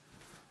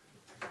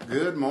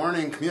Good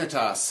morning,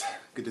 Communitas.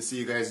 Good to see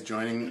you guys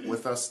joining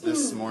with us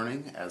this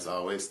morning. As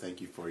always,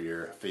 thank you for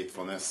your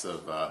faithfulness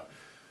of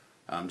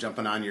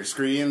jumping on your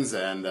screens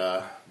and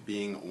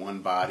being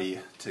one body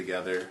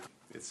together.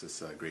 It's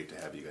just great to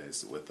have you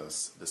guys with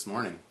us this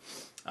morning.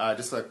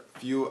 Just a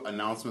few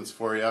announcements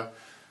for you.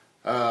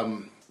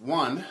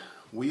 One,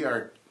 we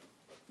are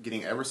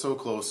getting ever so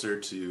closer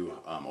to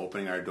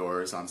opening our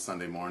doors on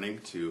Sunday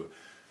morning to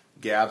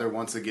gather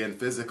once again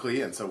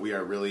physically, and so we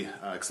are really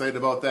excited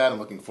about that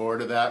and looking forward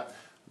to that.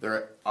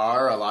 There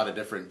are a lot of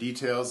different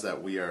details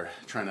that we are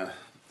trying to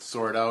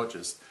sort out,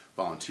 just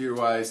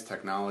volunteer-wise,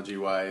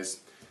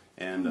 technology-wise,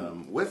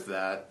 and with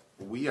that,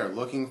 we are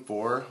looking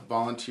for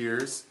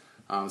volunteers,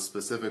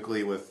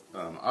 specifically with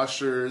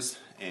ushers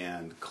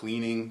and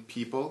cleaning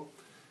people.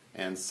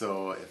 And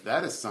so if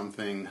that is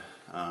something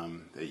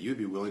that you'd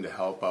be willing to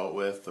help out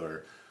with,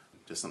 or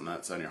just something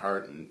that's on your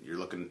heart and you're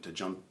looking to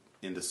jump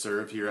in to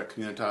serve here at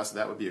Communitas,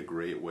 that would be a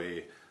great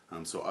way.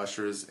 So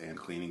ushers and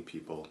cleaning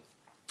people.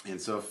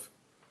 And so if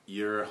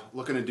you're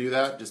looking to do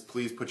that, just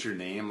please put your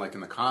name like in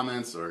the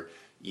comments or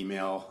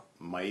email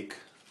Mike,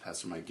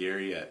 Pastor Mike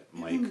Gary at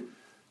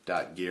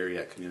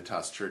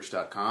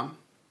mike.gary@communitaschurch.com,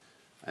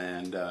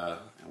 and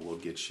we'll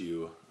get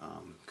you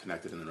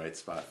connected in the right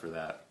spot for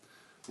that.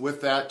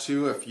 With that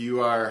too, if you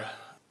are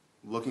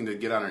looking to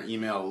get on our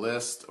email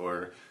list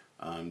or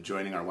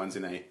joining our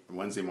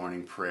Wednesday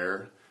morning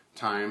prayer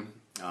time,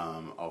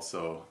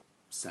 also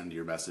send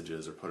your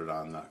messages or put it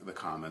on the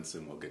comments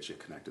and we'll get you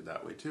connected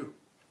that way too.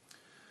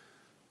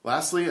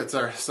 Lastly, it's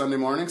our Sunday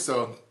morning,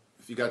 so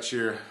if you got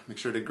make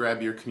sure to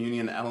grab your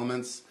communion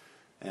elements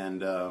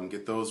and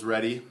get those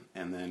ready.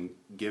 And then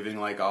giving,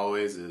 like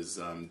always, is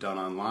done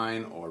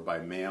online or by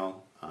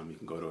mail. You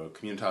can go to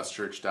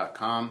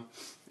communitaschurch.com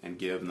and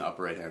give in the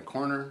upper right hand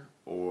corner,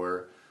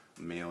 or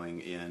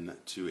mailing in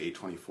to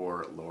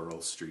 824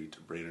 Laurel Street,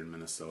 Brainerd,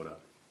 Minnesota.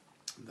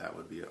 That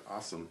would be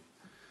awesome.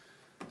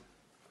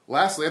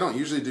 Lastly, I don't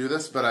usually do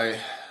this, but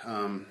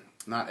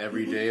not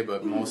every day,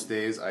 but most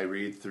days I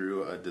read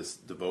through a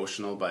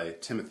devotional by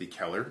Timothy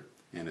Keller,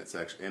 and it's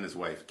actually and his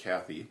wife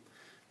Kathy,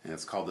 and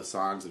it's called The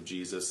Songs of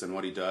Jesus. And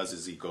what he does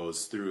is he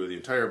goes through the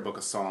entire book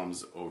of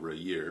Psalms over a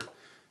year,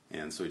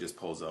 and so he just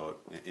pulls out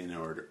in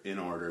order, a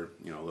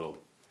little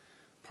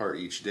part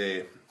each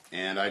day.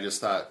 And I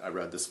just thought, I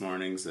read this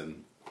morning's,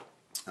 and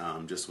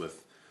just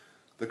with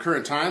the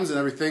current times and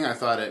everything, I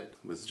thought it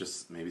was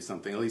just maybe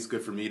something at least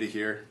good for me to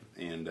hear.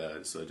 And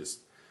so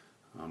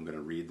I'm going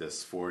to read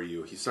this for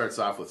you. He starts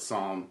off with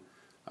Psalm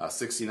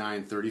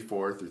 69,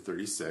 34 through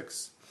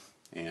 36.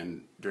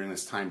 And during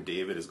this time,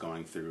 David is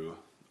going through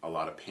a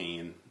lot of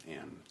pain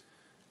and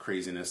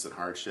craziness and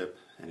hardship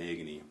and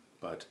agony.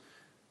 But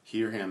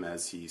hear him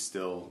as he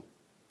still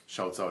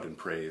shouts out in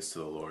praise to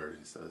the Lord.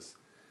 He says,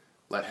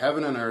 "Let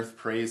heaven and earth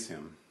praise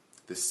him,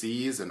 the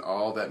seas and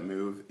all that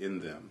move in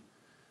them.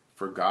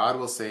 For God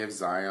will save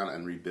Zion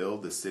and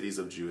rebuild the cities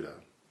of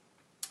Judah.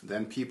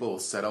 Then people will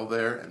settle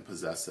there and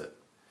possess it.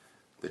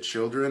 The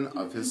children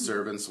of his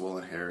servants will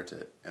inherit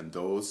it, and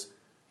those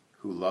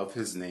who love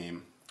his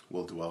name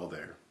will dwell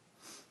there."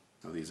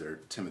 Now, these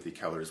are Timothy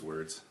Keller's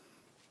words.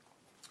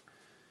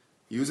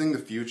 Using the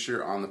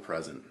future on the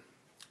present.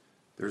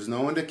 There's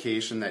no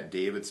indication that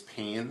David's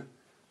pain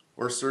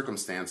or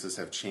circumstances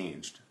have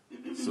changed,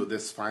 so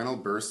this final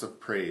burst of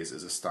praise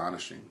is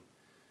astonishing.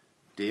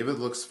 David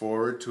looks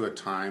forward to a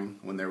time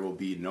when there will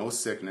be no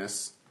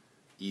sickness,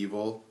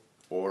 evil,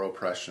 or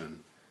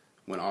oppression,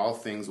 when all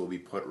things will be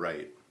put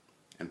right.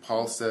 And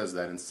Paul says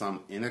that in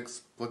some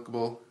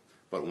inexplicable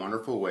but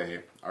wonderful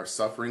way, our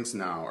sufferings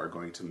now are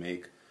going to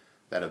make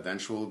that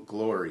eventual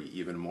glory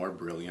even more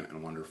brilliant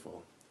and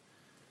wonderful.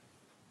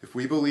 If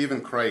we believe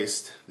in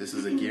Christ, this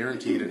is a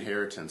guaranteed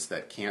inheritance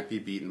that can't be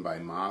beaten by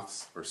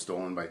moths or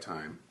stolen by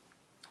time.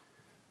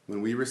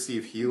 When we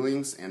receive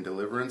healings and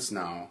deliverance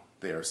now,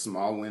 they are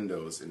small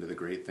windows into the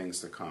great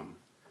things to come.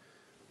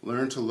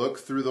 Learn to look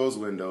through those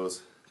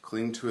windows,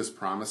 cling to his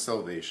promised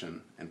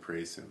salvation, and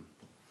praise him.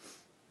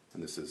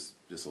 And this is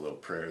just a little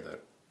prayer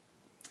that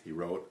he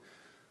wrote.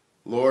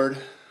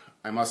 Lord,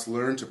 I must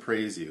learn to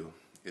praise you.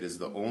 It is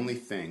the only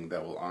thing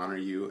that will honor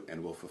you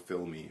and will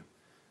fulfill me.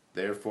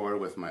 Therefore,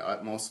 with my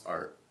utmost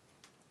art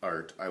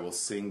I will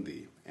sing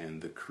thee,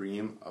 and the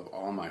cream of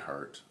all my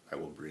heart I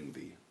will bring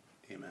thee.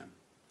 Amen.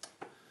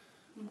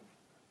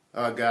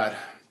 God,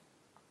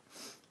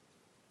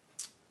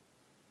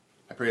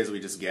 I pray as we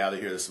just gather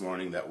here this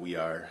morning that we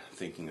are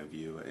thinking of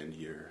you and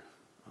your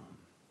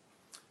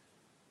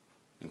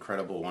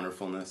incredible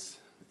wonderfulness,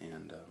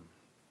 and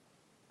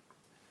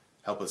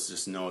help us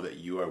just know that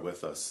you are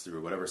with us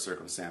through whatever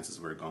circumstances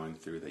we're going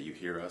through, that you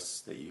hear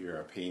us, that you hear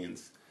our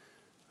pains,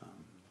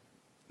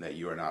 that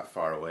you are not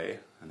far away,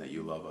 and that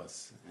you love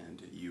us,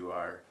 and you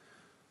are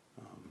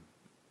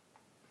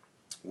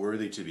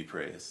worthy to be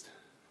praised.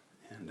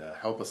 And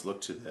help us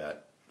look to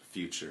that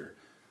future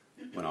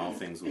when all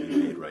things will be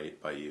made right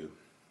by you.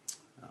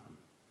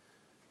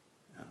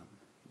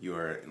 You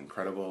are an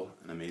incredible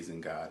and amazing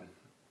God,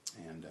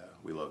 and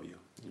we love you.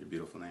 In your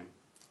beautiful name,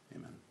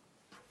 amen.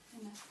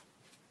 Amen.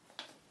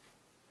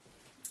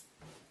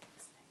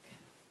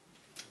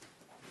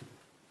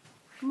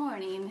 Good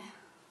morning.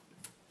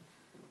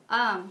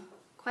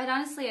 Quite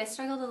honestly, I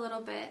struggled a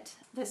little bit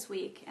this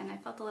week, and I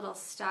felt a little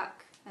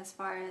stuck as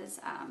far as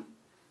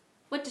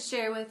what to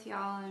share with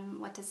y'all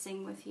and what to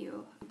sing with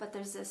you. But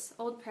there's this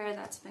old prayer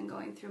that's been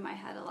going through my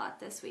head a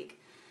lot this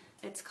week.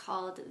 It's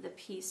called the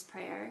Peace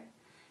Prayer,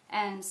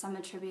 and some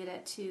attribute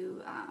it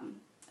to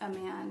a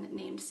man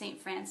named St.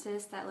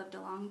 Francis that lived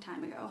a long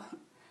time ago.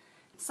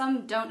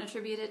 Some don't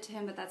attribute it to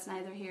him, but that's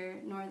neither here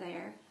nor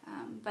there.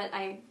 But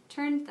I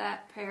turned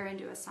that prayer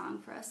into a song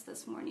for us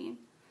this morning.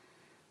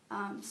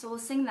 So we'll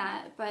sing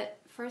that, but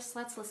first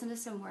let's listen to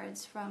some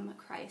words from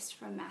Christ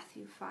from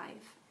Matthew 5.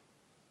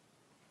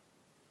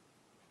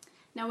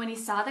 Now when he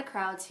saw the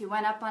crowds, he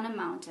went up on a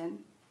mountain,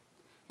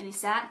 and he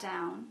sat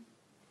down.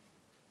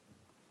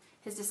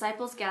 His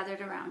disciples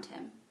gathered around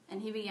him,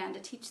 and he began to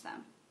teach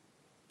them.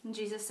 And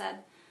Jesus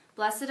said,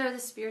 "Blessed are the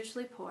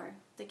spiritually poor,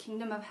 the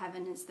kingdom of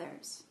heaven is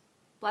theirs.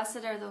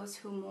 Blessed are those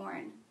who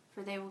mourn,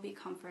 for they will be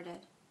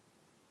comforted.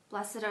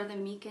 Blessed are the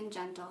meek and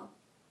gentle,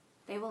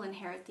 they will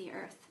inherit the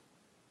earth.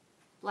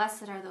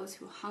 Blessed are those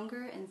who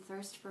hunger and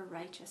thirst for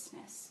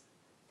righteousness,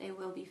 they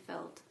will be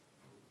filled.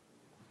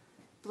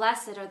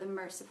 Blessed are the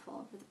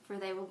merciful, for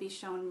they will be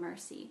shown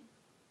mercy.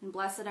 And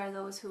blessed are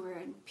those who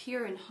are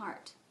pure in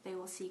heart, they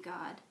will see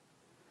God.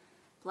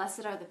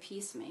 Blessed are the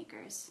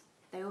peacemakers,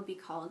 they will be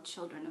called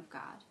children of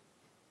God.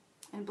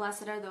 And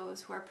blessed are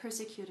those who are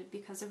persecuted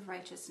because of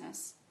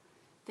righteousness,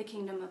 the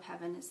kingdom of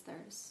heaven is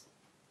theirs.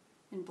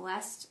 And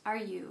blessed are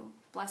you,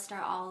 blessed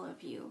are all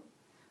of you,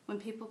 when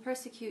people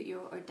persecute you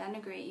or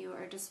denigrate you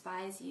or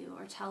despise you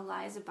or tell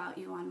lies about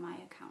you on my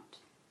account.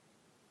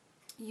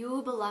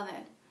 You,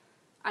 beloved,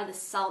 are the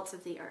salt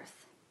of the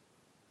earth.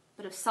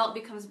 But if salt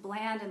becomes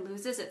bland and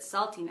loses its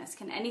saltiness,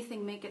 can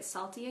anything make it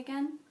salty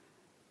again?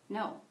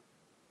 No,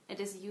 it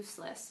is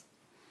useless.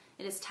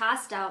 It is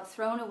tossed out,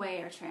 thrown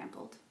away, or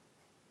trampled.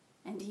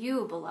 And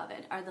you,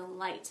 beloved, are the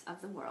light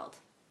of the world.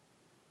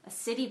 A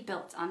city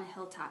built on a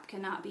hilltop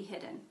cannot be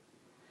hidden.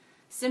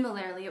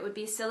 Similarly, it would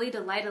be silly to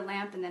light a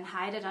lamp and then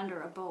hide it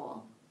under a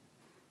bowl.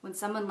 When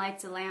someone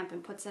lights a lamp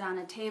and puts it on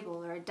a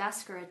table or a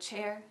desk or a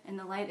chair, and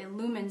the light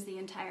illumines the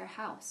entire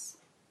house.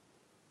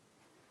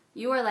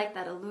 You are like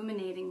that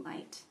illuminating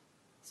light,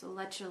 so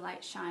let your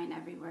light shine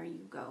everywhere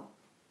you go,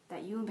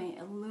 that you may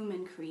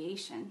illumine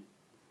creation,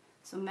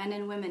 so men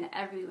and women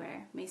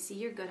everywhere may see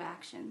your good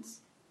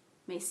actions,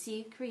 may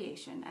see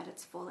creation at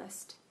its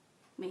fullest,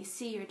 may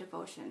see your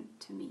devotion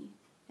to me,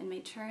 and may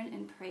turn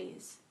and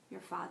praise your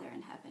Father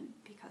in heaven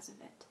because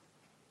of it.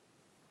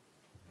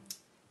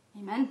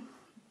 Amen.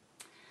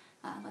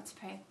 Let's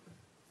pray.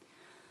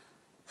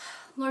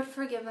 Lord,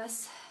 forgive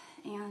us,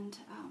 and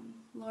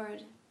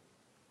Lord,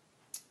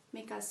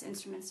 make us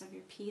instruments of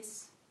your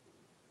peace.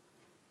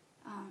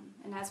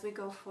 And as we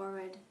go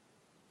forward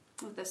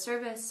with the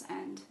service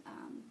and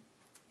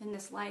in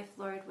this life,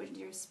 Lord, would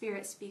your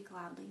Spirit speak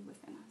loudly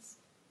within us.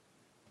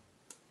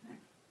 Amen.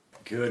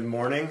 Good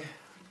morning.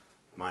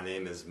 My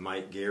name is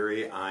Mike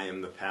Gary. I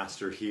am the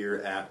pastor here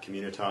at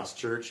Communitas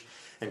Church.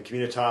 And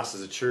Communitas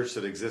is a church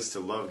that exists to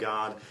love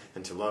God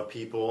and to love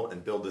people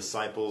and build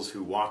disciples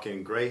who walk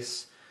in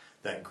grace,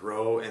 that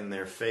grow in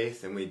their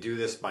faith. And we do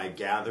this by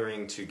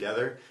gathering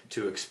together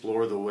to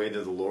explore the way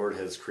that the Lord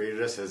has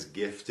created us, has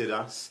gifted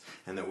us,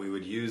 and that we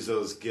would use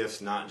those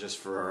gifts not just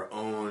for our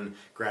own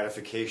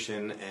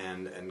gratification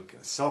and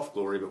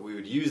self-glory, but we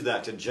would use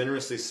that to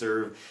generously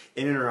serve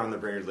in and around the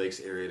Brainerd Lakes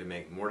area to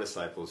make more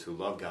disciples who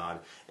love God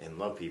and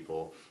love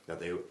people, that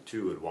they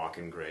too would walk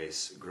in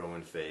grace, grow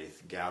in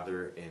faith,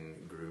 gather in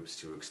groups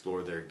to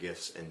explore their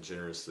gifts and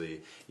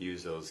generously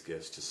use those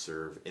gifts to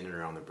serve in and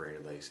around the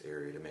Brainerd Lakes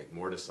area to make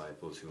more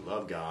disciples who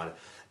love God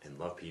and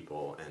love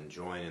people and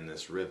join in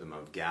this rhythm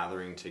of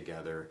gathering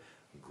together,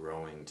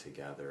 growing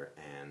together,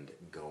 and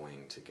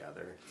going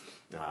together.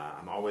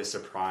 I'm always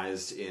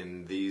surprised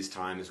in these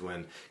times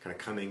when kind of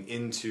coming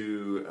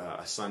into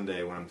a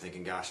Sunday when I'm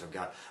thinking, gosh, I've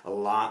got a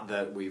lot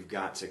that we've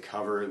got to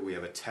cover. We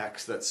have a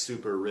text that's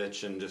super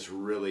rich and just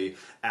really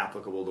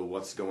applicable to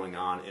what's going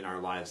on in our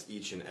lives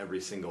each and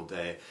every single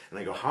day. And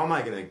I go, how am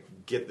I going to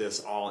get this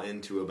all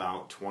into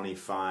about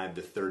 25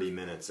 to 30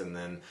 minutes? And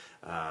then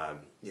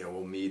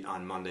we'll meet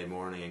on Monday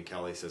morning, and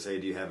Kelly says, "Hey,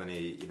 do you have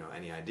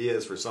any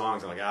ideas for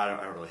songs?" I'm like, I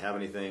don't really have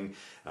anything.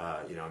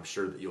 I'm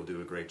sure that you'll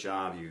do a great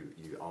job.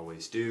 You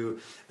always do.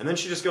 And then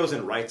she just goes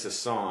and writes a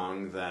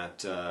song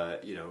that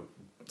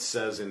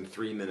says in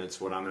 3 minutes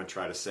what I'm going to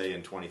try to say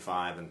in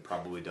 25, and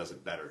probably does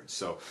it better.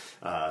 So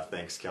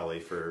thanks, Kelly,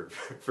 for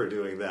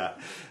doing that.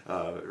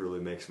 It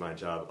really makes my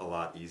job a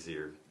lot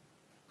easier.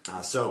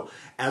 So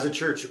as a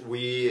church,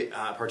 we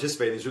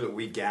participate in these rhythms.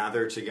 We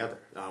gather together.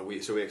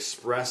 We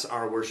express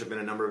our worship in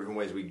a number of different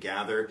ways. We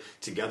gather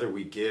together.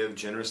 We give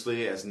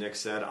generously, as Nick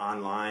said,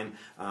 online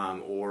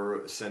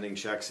or sending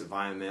checks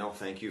via mail.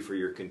 Thank you for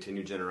your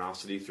continued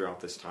generosity throughout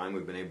this time.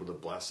 We've been able to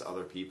bless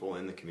other people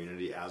in the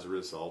community as a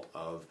result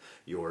of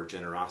your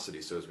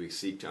generosity. So as we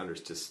seek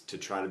to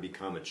try to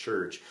become a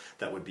church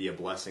that would be a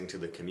blessing to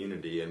the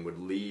community and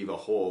would leave a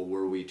hole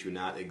were we to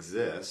not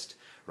exist,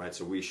 right?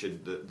 So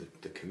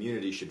the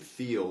community should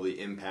feel the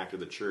impact of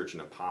the church in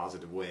a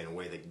positive way, in a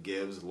way that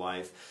gives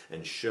life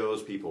and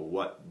shows people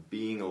what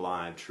being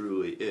alive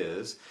truly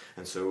is.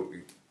 And so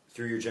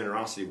through your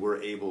generosity,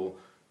 we're able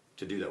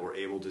to do that. We're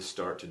able to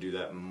start to do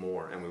that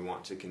more, and we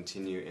want to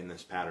continue in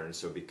this pattern.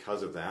 So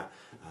because of that,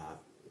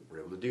 we're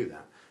able to do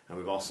that. And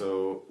we're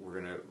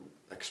going to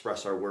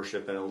express our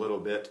worship in a little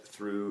bit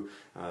through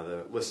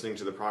the listening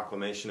to the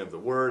proclamation of the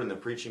word and the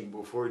preaching.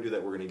 Before we do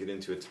that, we're going to get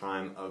into a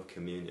time of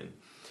communion.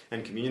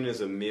 And communion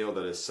is a meal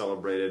that is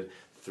celebrated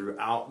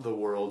throughout the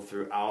world,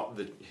 throughout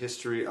the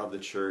history of the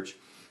church.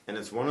 And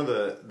it's one of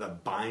the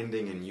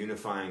binding and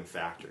unifying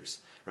factors,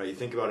 right? You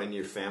think about in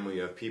your family,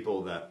 you have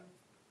people that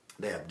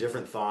they have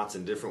different thoughts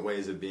and different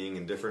ways of being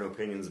and different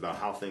opinions about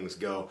how things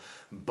go,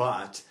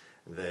 but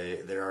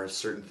there are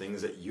certain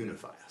things that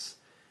unify us.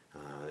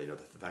 The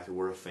fact that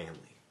we're a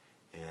family,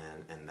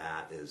 and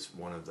that is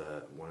one of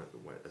the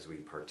as we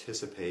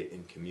participate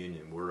in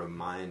communion, we're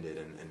reminded,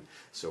 and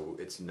so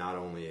it's not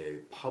only a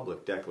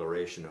public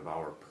declaration of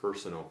our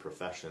personal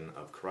profession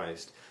of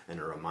Christ and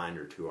a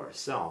reminder to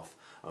ourselves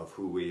of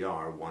who we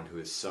are, one who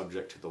is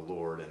subject to the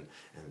Lord and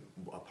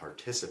a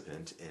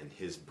participant in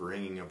His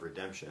bringing of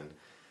redemption,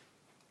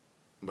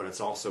 but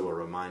it's also a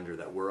reminder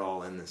that we're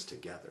all in this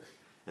together.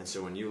 And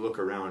so when you look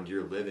around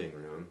your living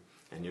room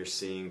and you're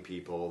seeing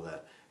people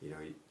that,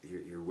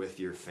 you're with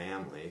your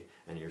family,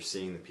 and you're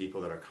seeing the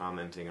people that are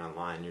commenting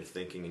online, you're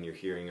thinking and you're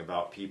hearing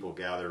about people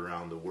gathered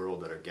around the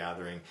world that are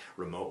gathering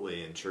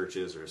remotely in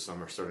churches, or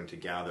some are starting to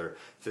gather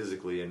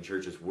physically in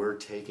churches, we're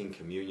taking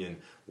communion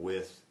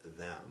with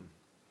them.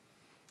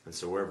 And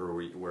so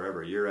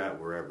wherever you're at,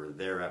 wherever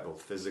they're at,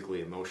 both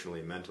physically,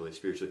 emotionally, mentally,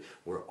 spiritually,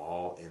 we're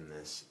all in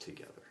this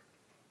together.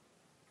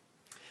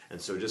 And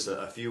so just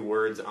a few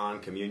words on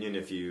communion.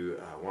 If you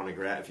want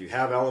to if you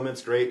have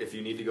elements, great. If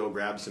you need to go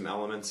grab some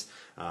elements,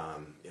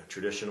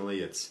 traditionally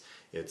it's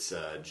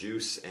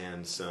juice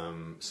and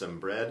some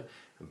bread,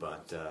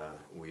 but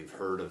we've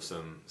heard of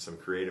some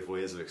creative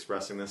ways of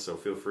expressing this. So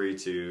feel free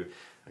to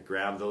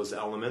grab those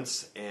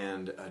elements.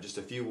 And just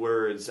a few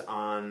words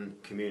on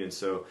communion.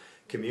 So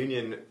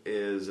communion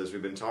is, as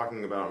we've been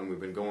talking about and we've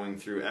been going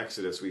through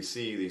Exodus, we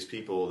see these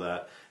people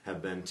that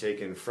have been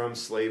taken from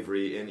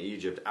slavery in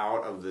Egypt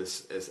out of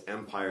this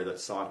empire that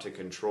sought to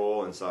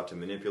control and sought to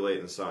manipulate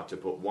and sought to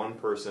put one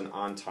person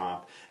on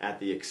top at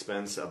the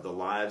expense of the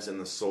lives and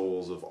the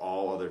souls of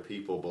all other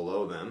people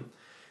below them.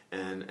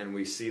 And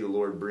we see the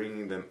Lord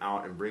bringing them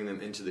out and bring them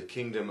into the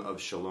kingdom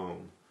of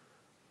Shalom,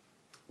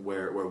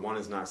 where one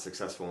is not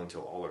successful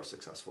until all are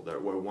successful,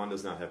 where one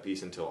does not have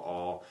peace until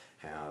all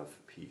have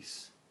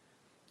peace.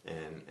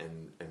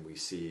 And we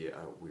see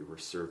we were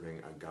serving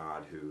a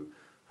God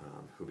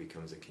who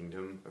becomes a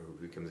kingdom, or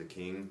who becomes a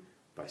king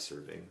by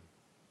serving.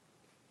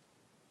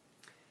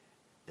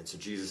 And so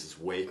Jesus is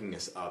waking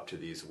us up to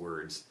these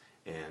words.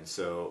 And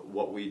so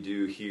what we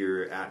do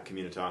here at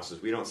Communitas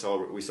is we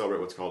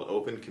celebrate what's called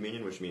open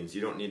communion, which means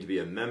you don't need to be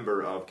a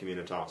member of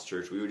Communitas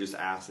Church. We would just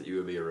ask that you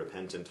would be a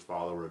repentant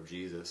follower of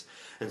Jesus.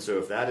 And so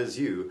if that is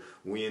you,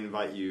 we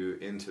invite you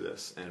into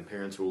this. And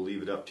parents will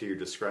leave it up to your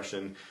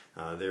discretion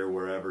there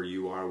wherever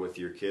you are with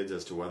your kids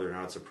as to whether or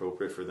not it's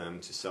appropriate for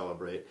them to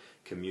celebrate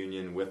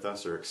communion with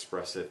us or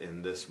express it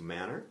in this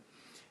manner.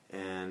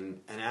 And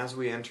as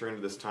we enter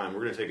into this time, we're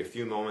going to take a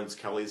few moments.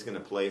 Kelly's going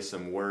to play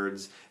some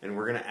words, and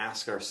we're going to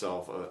ask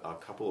ourselves a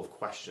couple of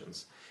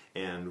questions.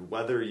 And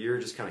whether you're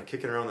just kind of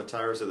kicking around the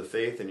tires of the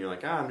faith and you're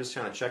like, I'm just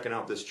kind of checking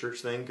out this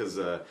church thing because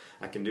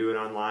I can do it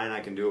online, I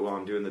can do it while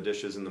I'm doing the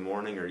dishes in the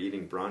morning or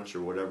eating brunch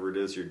or whatever it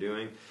is you're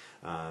doing,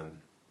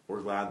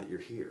 we're glad that you're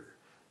here.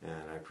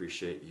 And I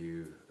appreciate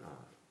you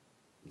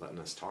letting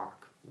us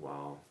talk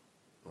while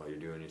you're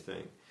doing your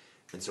thing.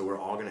 And so we're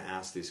all going to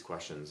ask these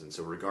questions. And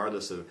so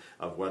regardless of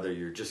whether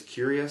you're just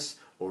curious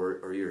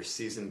or you're a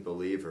seasoned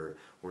believer,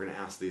 we're going to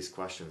ask these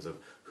questions of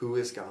who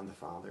is God the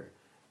Father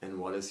and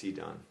what has He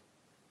done?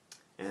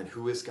 And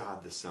who is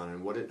God the Son?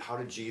 And how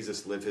did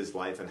Jesus live His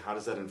life? And how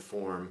does that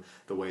inform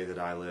the way that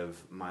I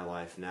live my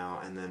life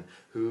now? And then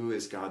who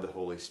is God the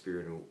Holy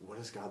Spirit? And what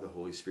is God the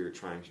Holy Spirit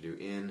trying to do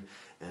in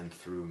and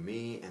through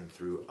me and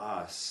through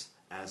us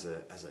as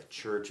a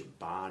church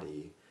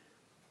body,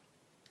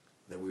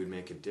 that we would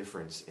make a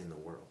difference in the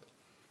world?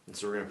 And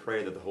so we're going to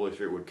pray that the Holy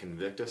Spirit would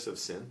convict us of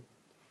sin,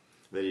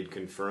 that He'd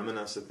confirm in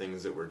us the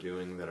things that we're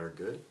doing that are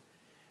good,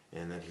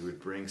 and that He would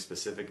bring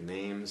specific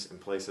names and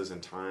places and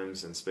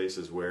times and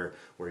spaces where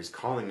He's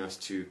calling us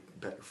to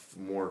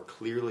more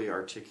clearly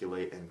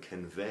articulate and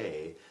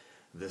convey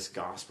this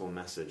gospel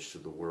message to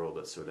the world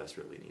that so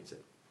desperately needs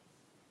it.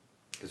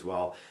 Because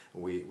while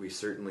we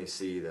certainly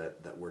see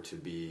that we're to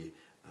be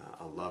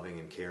a loving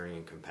and caring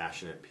and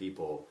compassionate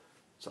people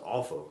to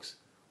all folks,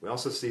 we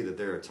also see that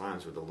there are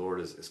times where the Lord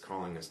is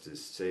calling us to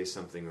say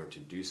something or to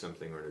do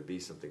something or to be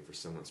something for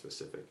someone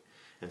specific.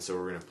 And so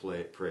we're going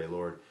to pray,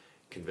 Lord,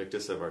 convict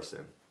us of our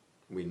sin.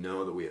 We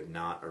know that we have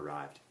not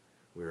arrived.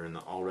 We're in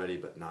the already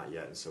but not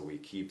yet. And so we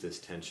keep this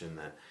tension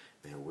that,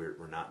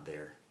 we're not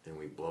there, and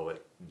we blow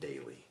it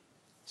daily.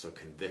 So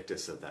convict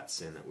us of that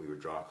sin, that we would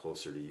draw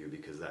closer to You,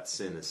 because that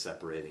sin is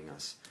separating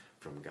us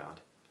from God.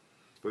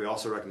 But we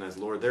also recognize,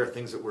 Lord, there are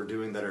things that we're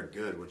doing that are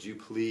good. Would you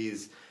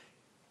please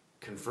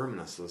confirm in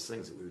us those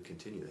things, that we would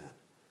continue that?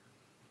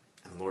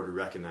 And Lord, we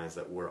recognize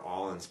that we're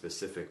all in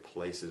specific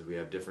places. We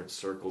have different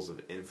circles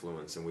of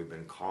influence, and we've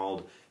been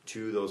called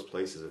to those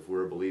places. If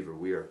we're a believer,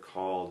 we are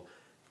called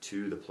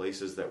to the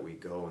places that we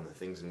go and the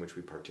things in which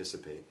we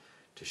participate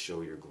to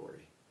show your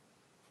glory.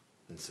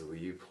 And so will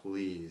you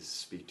please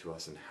speak to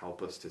us and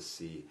help us to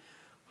see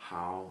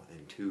how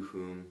and to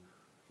whom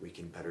we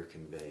can better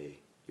convey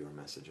your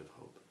message of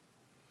hope.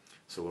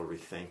 So Lord, we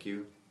thank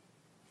you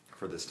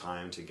for this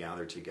time to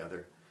gather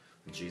together.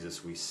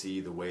 Jesus, we see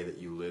the way that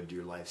you lived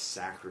your life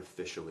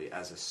sacrificially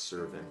as a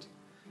servant,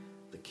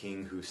 the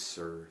king who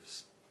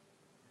serves.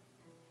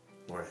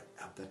 Lord,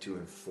 help that to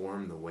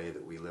inform the way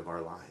that we live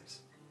our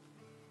lives.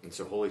 And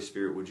so, Holy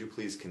Spirit, would you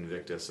please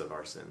convict us of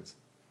our sins?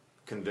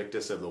 Convict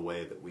us of the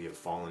way that we have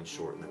fallen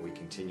short and that we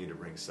continue to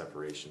bring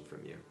separation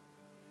from you.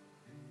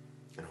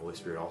 And Holy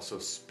Spirit, also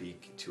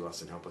speak to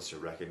us and help us to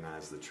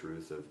recognize the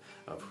truth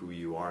of who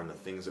you are and the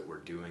things that we're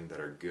doing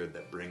that are good,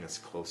 that bring us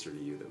closer to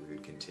you, that we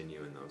would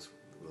continue in those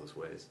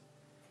ways.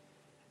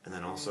 And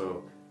then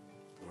also,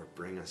 Lord,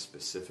 bring us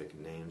specific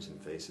names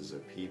and faces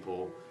of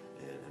people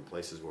and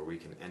places where we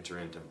can enter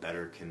in to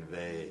better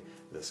convey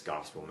this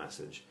gospel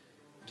message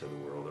to the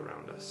world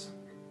around us.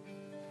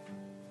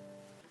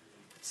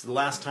 So the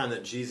last time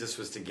that Jesus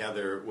was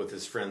together with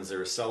his friends, they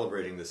were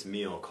celebrating this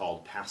meal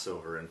called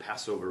Passover. And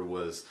Passover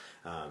was,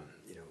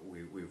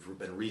 we've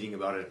been reading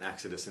about it in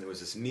Exodus, and it was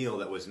this meal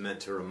that was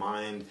meant to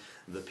remind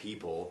the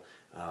people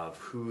of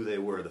who they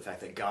were, the fact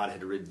that God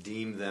had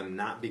redeemed them,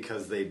 not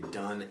because they'd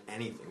done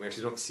anything. We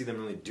actually don't see them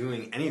really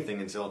doing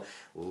anything until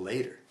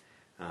later.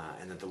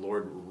 And that the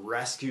Lord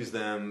rescues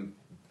them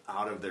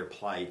out of their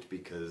plight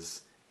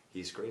because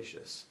he's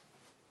gracious.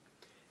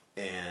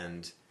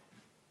 And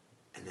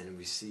then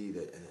we see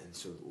that, and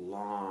so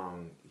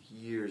long,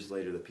 years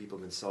later, the people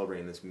have been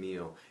celebrating this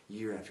meal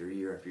year after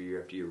year after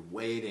year after year,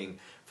 waiting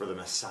for the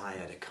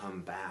Messiah to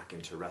come back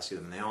and to rescue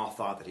them. And they all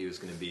thought that he was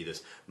going to be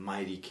this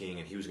mighty king,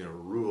 and he was going to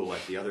rule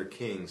like the other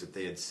kings that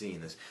they had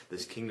seen.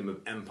 This kingdom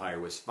of empire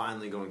was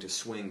finally going to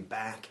swing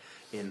back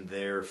in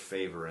their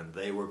favor, and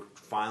they were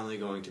finally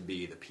going to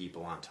be the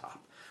people on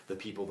top, the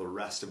people the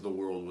rest of the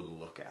world would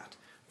look at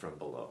from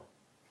below.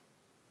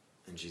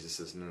 And Jesus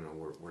says, no,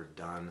 we're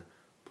done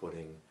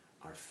putting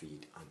our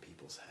feet on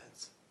people's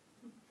heads.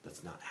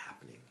 That's not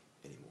happening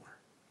anymore.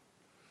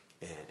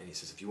 And he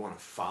says, if you want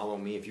to follow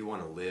me, if you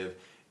want to live,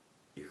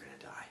 you're going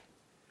to die.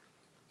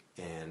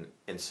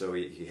 And so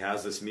he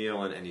has this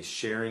meal, and he's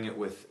sharing it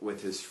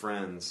with his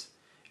friends.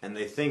 And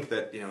they think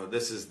that,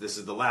 this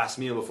is the last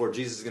meal before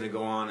Jesus is going to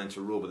go on and to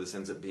rule, but this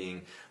ends up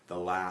being the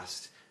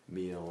last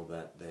meal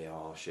that they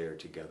all share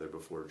together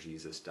before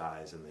Jesus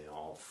dies, and they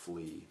all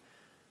flee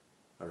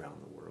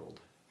around the world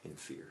in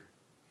fear.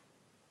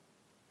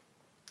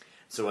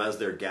 So as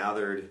they're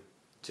gathered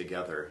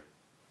together,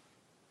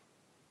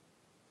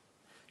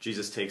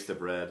 Jesus takes the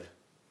bread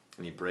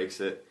and he breaks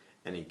it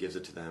and he gives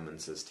it to them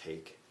and says,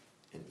 take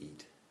and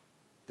eat.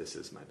 This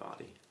is my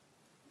body.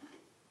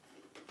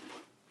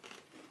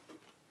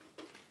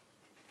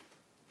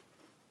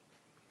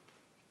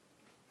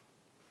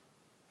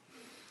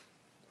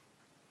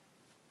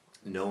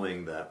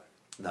 Knowing that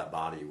that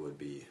body would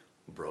be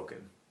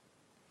broken,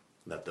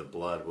 that the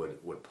blood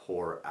would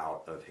pour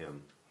out of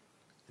him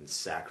in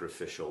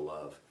sacrificial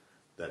love,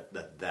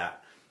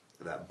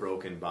 that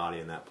broken body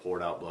and that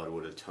poured out blood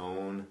would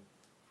atone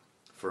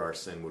for our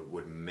sin,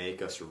 would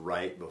make us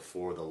right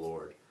before the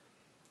Lord,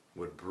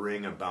 would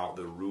bring about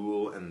the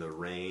rule and the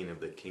reign of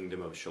the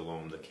kingdom of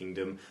Shalom, the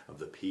kingdom of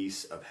the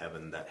peace of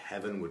heaven, that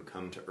heaven would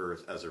come to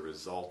earth as a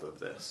result of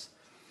this.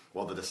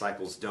 While the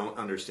disciples don't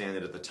understand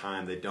it at the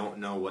time, they don't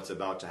know what's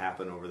about to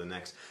happen over the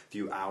next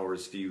few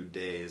hours, few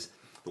days,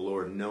 the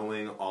Lord,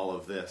 knowing all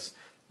of this,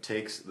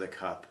 takes the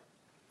cup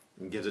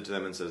and gives it to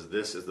them and says,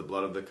 this is the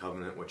blood of the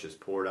covenant which is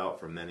poured out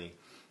for many.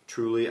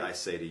 Truly I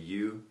say to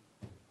you,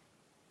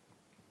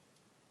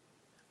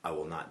 I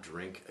will not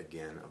drink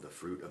again of the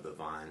fruit of the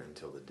vine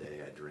until the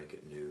day I drink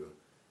it new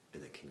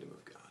in the kingdom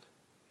of God.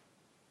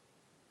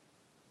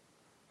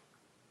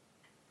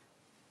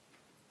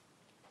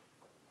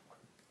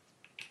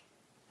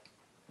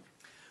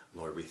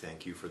 Lord, we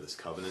thank you for this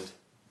covenant.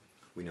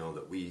 We know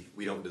that we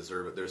don't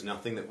deserve it. There's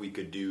nothing that we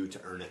could do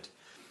to earn it.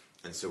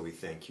 And so we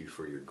thank you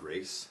for your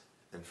grace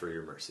and for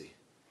your mercy.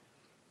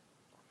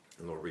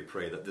 And Lord, we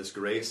pray that this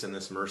grace and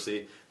this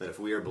mercy, that if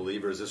we are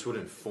believers, this would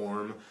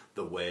inform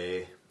the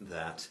way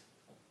that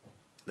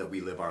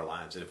we live our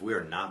lives. And if we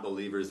are not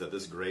believers, that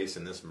this grace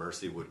and this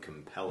mercy would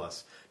compel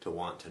us to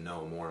want to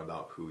know more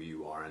about who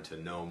you are and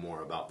to know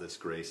more about this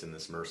grace and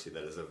this mercy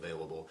that is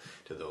available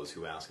to those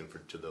who ask and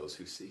to those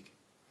who seek.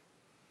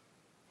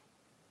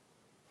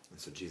 And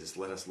so, Jesus,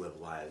 let us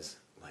live lives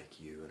like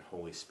you. And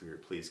Holy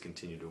Spirit, please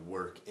continue to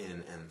work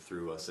in and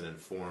through us and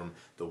inform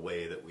the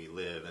way that we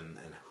live and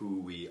who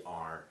we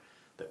are,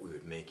 that we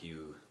would make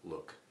you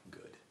look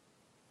good.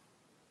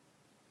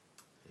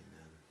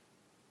 Amen.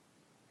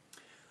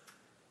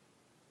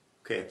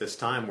 Okay, at this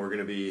time, we're going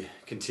to be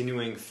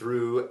continuing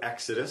through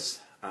Exodus.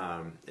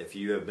 If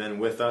you have been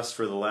with us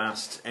for the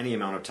last any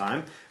amount of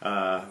time,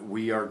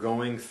 we are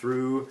going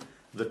through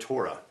the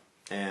Torah,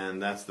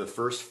 and that's the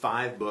first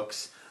 5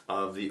 books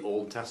of the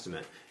Old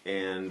Testament.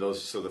 And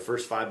so the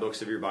first 5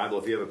 books of your Bible,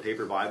 if you have a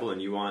paper Bible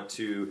and you want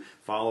to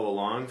follow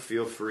along,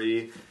 feel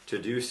free to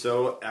do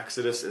so.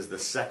 Exodus is the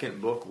second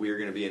book. We are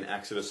going to be in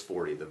Exodus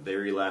 40, the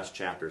very last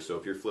chapter. So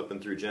if you're flipping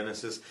through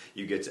Genesis,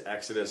 you get to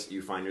Exodus,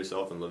 you find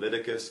yourself in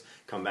Leviticus,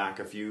 come back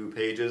a few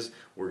pages,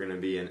 we're going to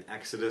be in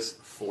Exodus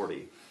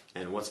 40.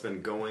 And what's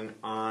been going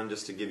on,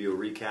 just to give you a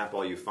recap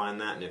while you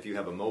find that, and if you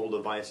have a mobile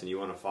device and you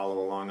want to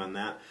follow along on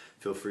that,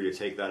 feel free to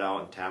take that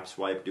out and tap,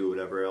 swipe, do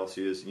whatever else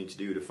you need to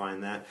do to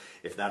find that.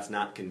 If that's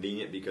not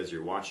convenient because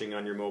you're watching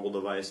on your mobile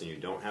device and you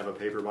don't have a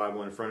paper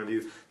Bible in front of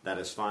you, that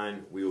is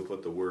fine. We will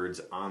put the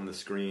words on the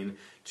screen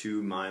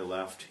to my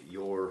left,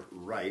 your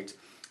right.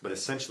 But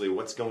essentially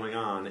what's going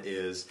on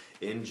is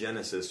in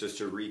Genesis, just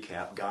to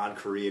recap, God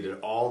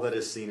created all that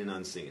is seen and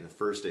unseen. The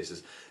first day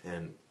says,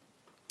 and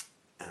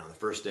on the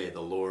first day,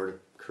 the Lord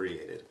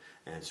created.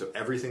 And so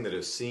everything that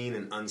is seen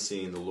and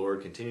unseen, the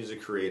Lord continues to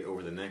create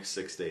over the next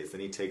 6 days.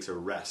 Then he takes a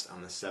rest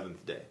on the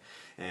 7th day.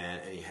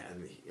 And he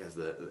has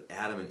the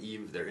Adam and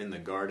Eve, they're in the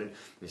garden. And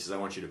he says, I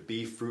want you to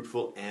be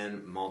fruitful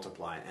and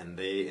multiply. And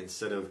they,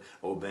 instead of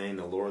obeying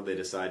the Lord, they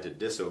decide to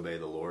disobey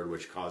the Lord,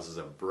 which causes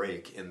a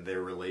break in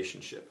their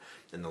relationship.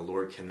 And the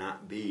Lord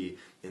cannot be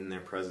in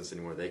their presence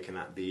anymore. They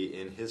cannot be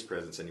in his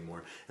presence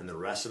anymore. And the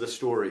rest of the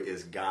story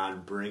is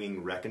God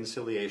bringing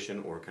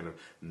reconciliation, or kind of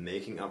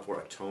making up for,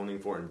 atoning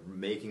for, and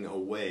making a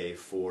way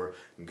for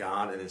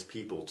God and his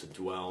people to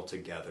dwell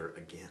together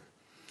again.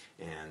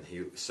 And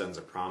he sends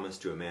a promise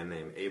to a man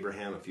named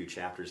Abraham a few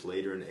chapters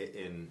later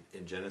in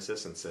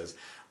Genesis, and says,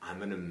 I'm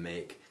going to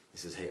make, he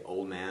says, hey,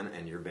 old man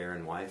and your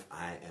barren wife,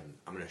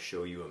 I'm going to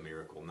show you a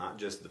miracle. Not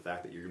just the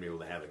fact that you're going to be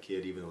able to have a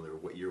kid even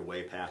though you're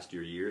way past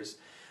your years,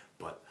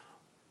 but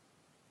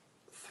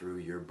through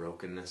your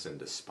brokenness and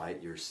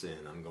despite your sin,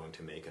 I'm going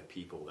to make a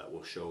people that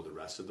will show the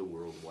rest of the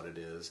world what it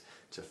is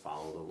to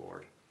follow the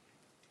Lord.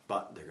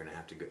 But they're going to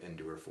have to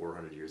endure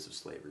 400 years of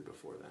slavery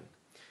before then.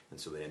 And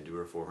so they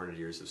endure 400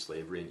 years of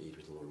slavery in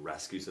Egypt. The Lord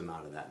rescues them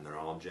out of that, and they're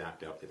all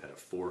jacked up. They've had a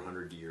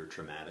 400-year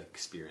traumatic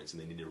experience,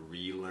 and they need to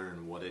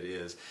relearn what it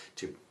is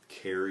to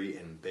carry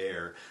and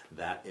bear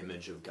that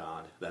image of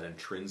God, that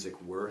intrinsic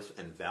worth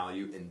and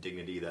value and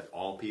dignity that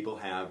all people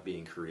have,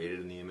 being created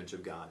in the image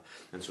of God.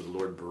 And so the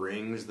Lord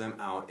brings them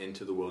out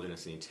into the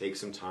wilderness, and he takes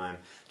some time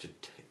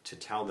to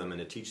tell them and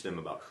to teach them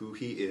about who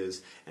he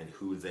is and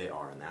who they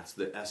are. And that's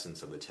the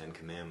essence of the 10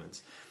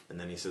 Commandments. And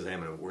then he says, hey,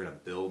 we're going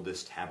to build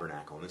this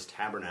tabernacle. And this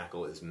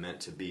tabernacle is meant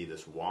to be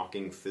this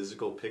walking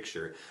physical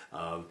picture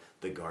of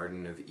the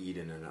Garden of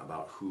Eden, and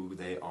about who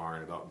they are,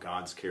 and about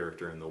God's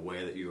character and the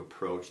way that you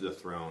approach the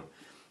throne.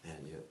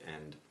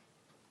 And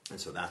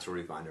so that's where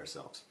we find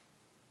ourselves.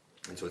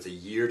 And so it's a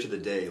year to the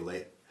day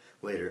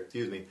later,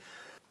 and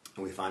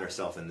we find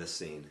ourselves in this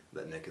scene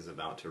that Nick is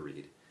about to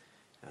read.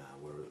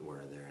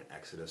 We're there in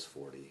Exodus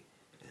 40,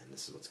 and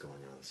this is what's going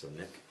on. So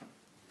Nick.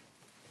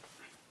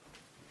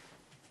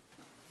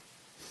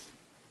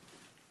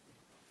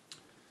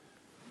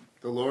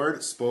 The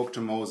Lord spoke to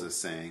Moses,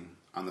 saying,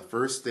 On the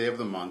first day of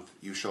the month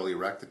you shall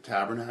erect the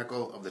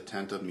tabernacle of the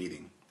tent of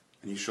meeting,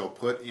 and you shall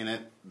put in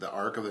it the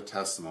ark of the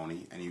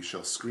testimony, and you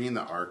shall screen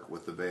the ark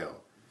with the veil.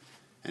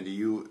 And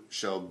you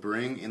shall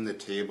bring in the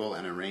table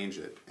and arrange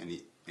it,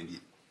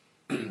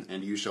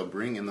 and you shall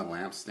bring in the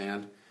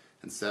lampstand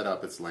and set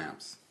up its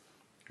lamps.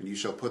 And you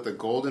shall put the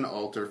golden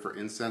altar for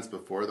incense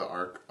before the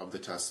ark of the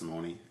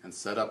testimony, and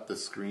set up the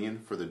screen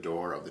for the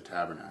door of the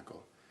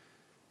tabernacle.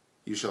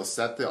 You shall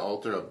set the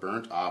altar of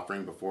burnt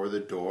offering before the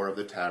door of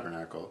the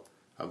tabernacle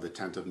of the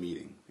tent of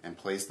meeting, and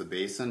place the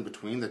basin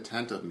between the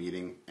tent of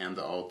meeting and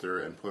the altar,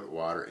 and put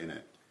water in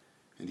it.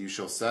 And you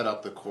shall set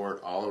up the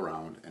court all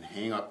around, and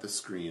hang up the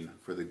screen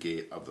for the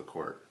gate of the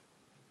court.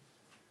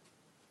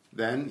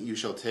 Then you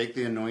shall take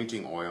the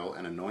anointing oil,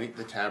 and anoint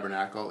the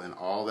tabernacle and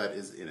all that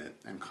is in it,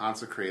 and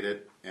consecrate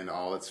it and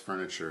all its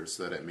furniture,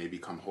 so that it may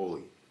become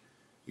holy.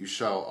 You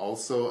shall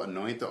also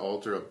anoint the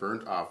altar of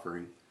burnt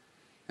offering,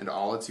 and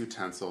all its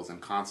utensils, and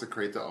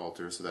consecrate the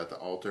altar, so that the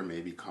altar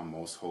may become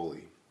most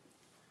holy.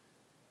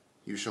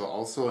 You shall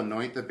also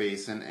anoint the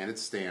basin and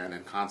its stand,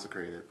 and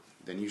consecrate it.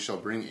 Then you shall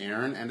bring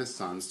Aaron and his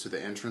sons to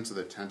the entrance of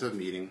the tent of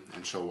meeting,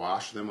 and shall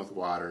wash them with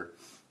water,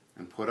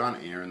 and put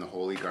on Aaron the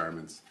holy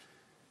garments.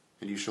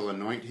 And you shall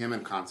anoint him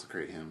and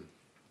consecrate him,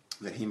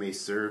 that he may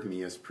serve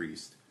me as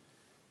priest.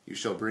 You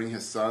shall bring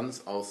his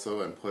sons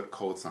also, and put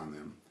coats on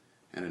them,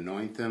 and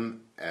anoint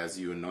them as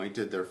you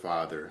anointed their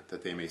father,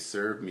 that they may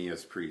serve me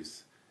as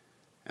priests.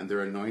 And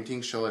their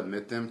anointing shall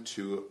admit them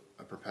to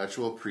a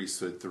perpetual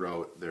priesthood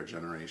throughout their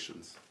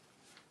generations.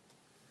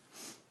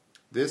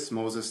 This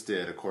Moses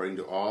did according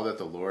to all that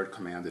the Lord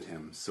commanded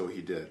him, so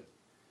he did.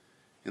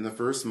 In the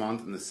first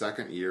month, in the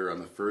 2nd year, on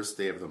the first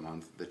day of the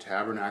month, the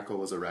tabernacle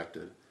was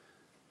erected.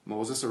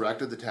 Moses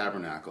erected the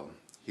tabernacle.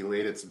 He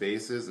laid its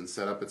bases and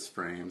set up its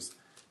frames,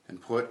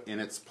 and put in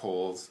its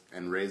poles,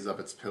 and raised up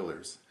its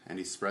pillars. And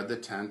he spread the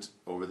tent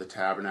over the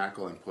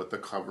tabernacle, and put the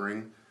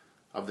covering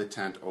of the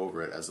tent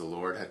over it, as the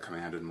Lord had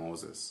commanded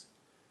Moses.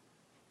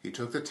 He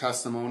took the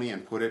testimony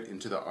and put it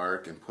into the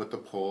ark, and put the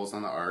poles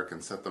on the ark,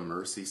 and set the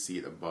mercy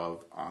seat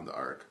above on the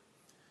ark.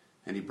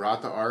 And he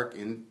brought the ark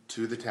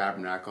into the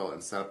tabernacle,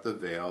 and set up the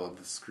veil of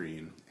the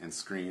screen, and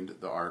screened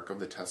the ark of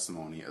the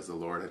testimony, as the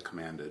Lord had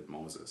commanded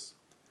Moses.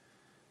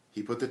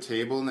 He put the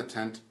table in the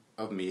tent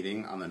of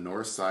meeting on the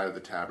north side of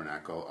the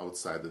tabernacle,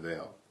 outside the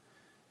veil,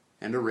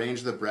 and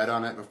arranged the bread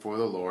on it before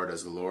the Lord,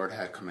 as the Lord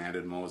had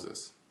commanded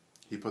Moses.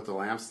 He put the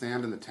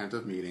lampstand in the tent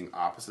of meeting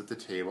opposite the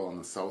table on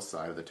the south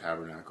side of the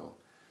tabernacle,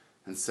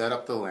 and set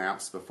up the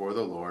lamps before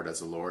the Lord, as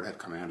the Lord had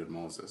commanded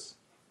Moses.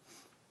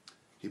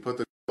 He put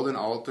the golden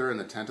altar in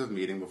the tent of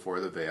meeting before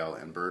the veil,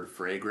 and burned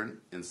fragrant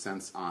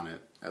incense on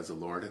it, as the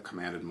Lord had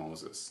commanded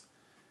Moses.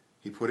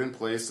 He put in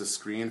place the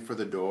screen for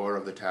the door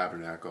of the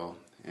tabernacle,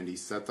 and he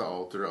set the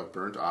altar of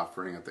burnt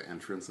offering at the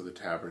entrance of the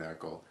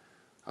tabernacle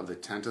of the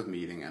tent of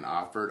meeting, and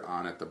offered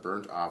on it the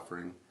burnt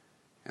offering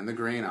and the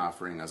grain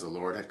offering, as the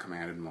Lord had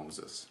commanded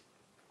Moses.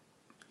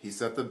 He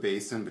set the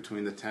basin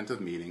between the tent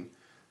of meeting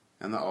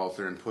and the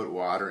altar, and put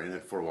water in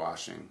it for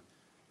washing,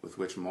 with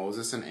which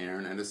Moses and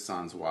Aaron and his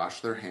sons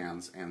washed their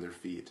hands and their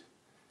feet.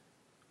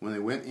 When they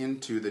went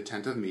into the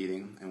tent of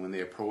meeting, and when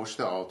they approached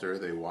the altar,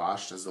 they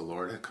washed as the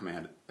Lord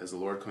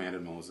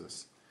commanded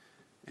Moses.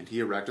 And he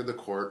erected the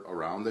court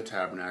around the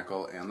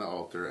tabernacle and the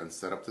altar, and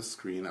set up the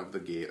screen of the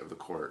gate of the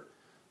court.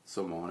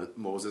 So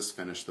Moses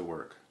finished the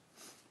work.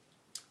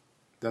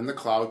 Then the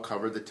cloud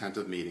covered the tent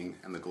of meeting,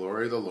 and the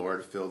glory of the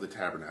Lord filled the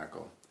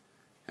tabernacle.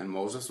 And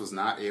Moses was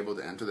not able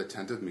to enter the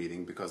tent of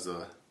meeting, because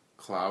the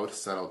cloud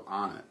settled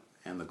on it,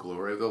 and the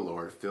glory of the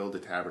Lord filled the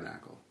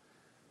tabernacle.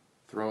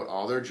 Throughout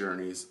all their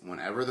journeys,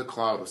 whenever the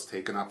cloud was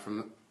taken up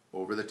from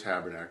over the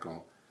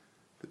tabernacle,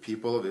 the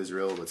people of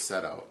Israel would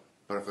set out.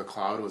 But if the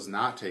cloud was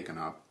not taken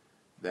up,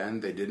 then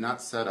they did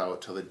not set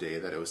out till the day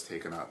that it was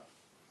taken up.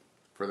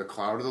 For the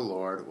cloud of the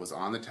Lord was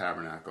on the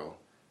tabernacle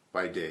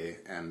by day,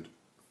 and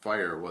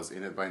fire was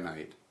in it by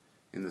night,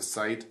 in the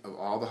sight of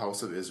all the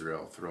house of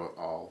Israel throughout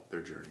all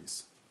their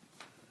journeys.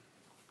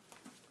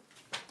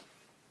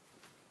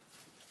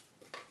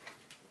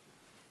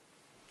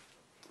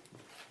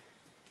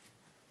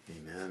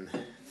 Amen.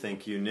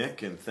 Thank you,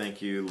 Nick, and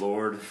thank you,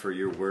 Lord, for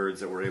your words,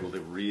 that we're able to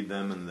read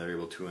them and they're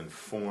able to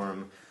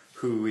inform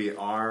who we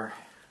are,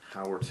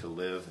 how we're to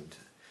live, and to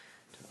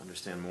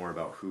understand more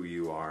about who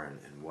you are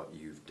and what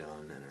you've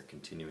done and are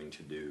continuing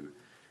to do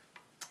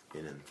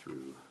in and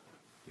through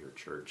your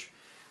church.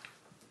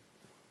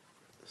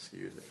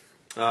 Excuse me.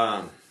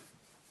 I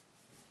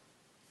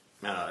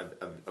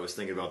was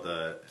thinking about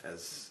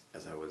as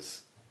I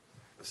was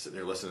sitting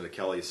there listening to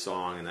Kelly's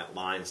song, and that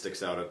line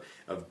sticks out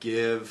of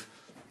give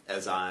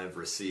as I've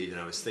received.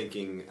 And I was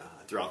thinking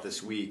throughout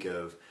this week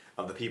of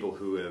the people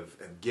who have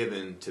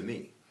given to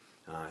me.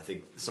 I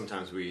think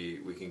sometimes we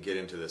can get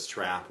into this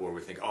trap where we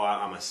think, oh,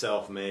 I'm a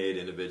self-made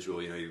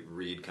individual. You know, you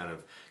read kind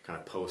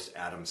of post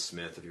Adam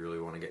Smith, if you really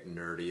want to get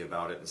nerdy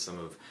about it, and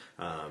some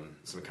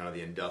kind of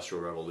the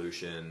Industrial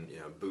Revolution, you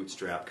know,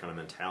 bootstrap kind of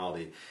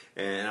mentality.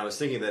 And I was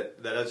thinking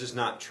that that's just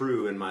not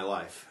true in my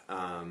life.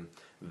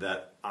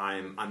 That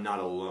I'm not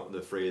alone.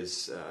 The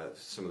phrase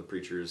some of the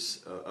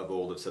preachers of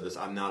old have said this: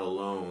 I'm not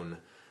alone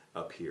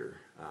up here.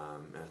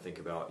 And I think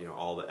about, you know,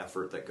 all the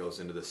effort that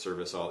goes into this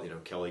service. All, you know,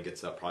 Kelly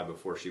gets up probably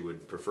before she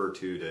would prefer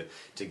to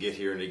get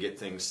here and to get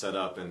things set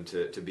up and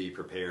to be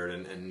prepared.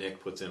 And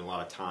Nick puts in a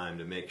lot of time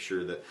to make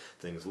sure that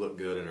things look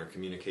good and are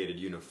communicated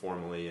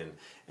uniformly.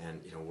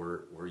 And you know,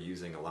 we're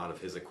using a lot of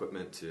his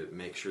equipment to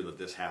make sure that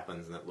this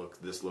happens and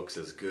that this looks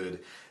as good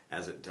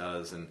as it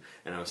does. And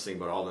I was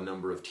thinking about all the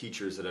number of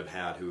teachers that I've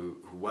had who,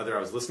 whether I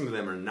was listening to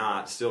them or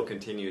not, still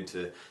continued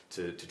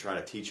to try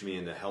to teach me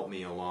and to help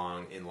me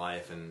along in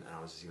life. And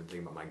I was just even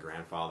thinking about my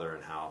grandfather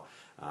and how,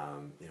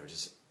 you know,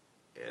 just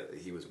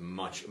he was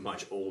much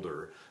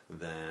older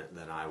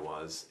than I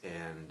was,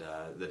 and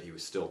that he would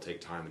still take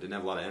time. Didn't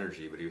have a lot of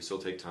energy, but he would still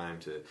take time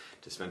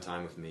to spend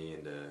time with me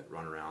and to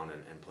run around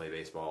and play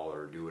baseball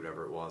or do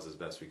whatever it was as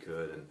best we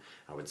could. And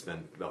I would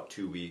spend about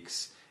 2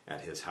 weeks at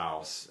his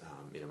house.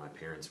 You know, my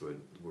parents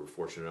were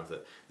fortunate enough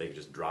that they could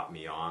just drop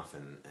me off,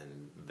 and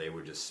they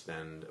would just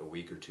spend a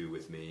week or two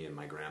with me, and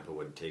my grandpa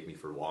would take me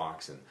for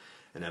walks, and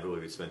inevitably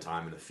we'd spend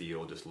time in the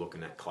field just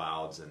looking at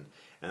clouds, and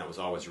that was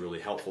always a really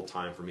helpful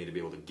time for me to be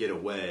able to get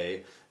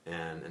away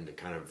and to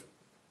kind of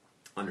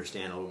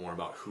understand a little more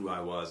about who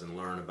I was and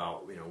learn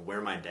about, you know, where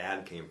my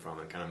dad came from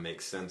and kind of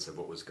make sense of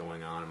what was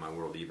going on in my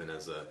world, even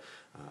as a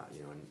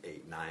you know, an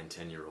 8, 9,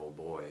 10-year-old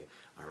boy.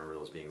 I remember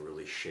those being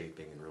really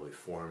shaping and really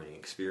forming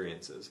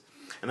experiences.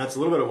 And that's a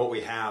little bit of what we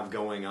have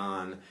going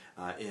on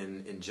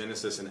in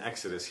Genesis and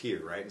Exodus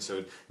here, right? And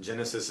so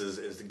Genesis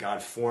is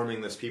God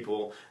forming this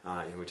people. You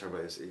know, we talk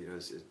about this, you know,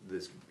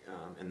 this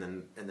and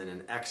then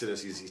in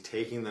Exodus he's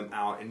taking them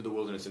out into the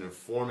wilderness and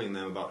informing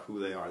them about who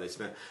they are. They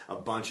spent a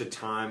bunch of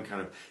time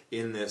kind of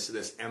in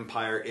this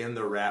empire, in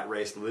the rat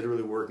race,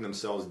 literally working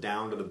themselves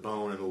down to the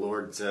bone. And the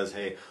Lord says,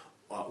 hey,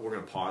 we're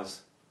going to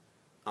pause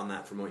on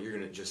that for a moment. You're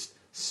going to just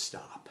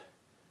stop.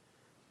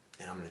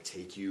 and I'm going to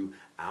take you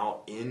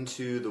out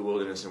into the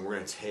wilderness, and we're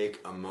going to take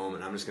a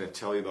moment. I'm just going to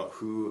tell you about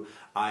who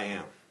I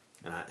am.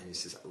 And he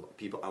says,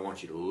 people, I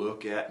want you to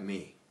look at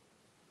me.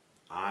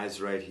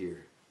 Eyes right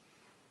here.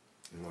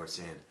 And the Lord's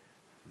saying,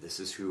 this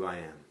is who I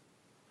am.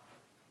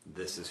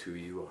 This is who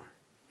you are.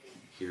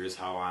 Here's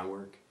how I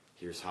work.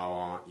 Here's how I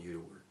want you to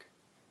work.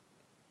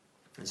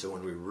 And so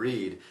when we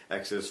read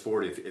Exodus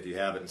 40, if you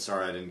have it, and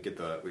sorry we didn't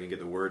get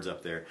the words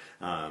up there.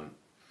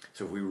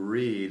 So if we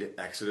read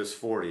Exodus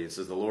 40, it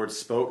says, the Lord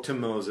spoke to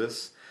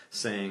Moses,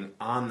 saying,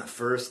 on the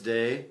first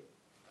day.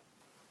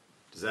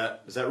 Does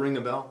that ring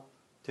a bell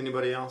to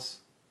anybody else?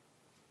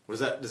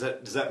 What does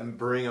that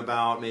bring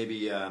about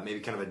maybe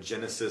kind of a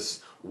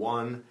Genesis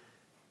 1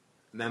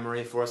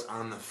 memory for us?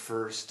 On the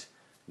first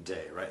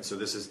day, right? And so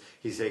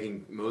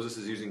Moses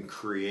is using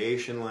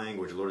creation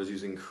language. The Lord is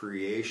using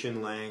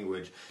creation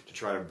language to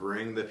try to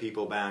bring the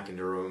people back and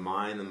to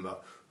remind them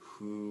about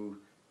who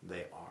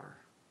they are.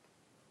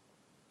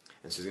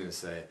 And so he's going to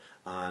say,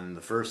 on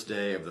the first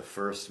day of the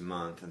first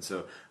month. And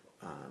so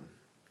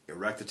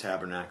erect the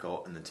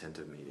tabernacle and the tent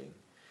of meeting.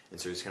 And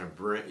so he's kind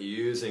of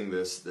using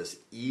this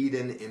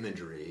Eden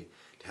imagery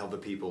to help the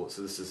people.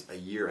 So this is a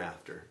year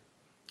after.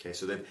 Okay,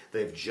 so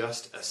they've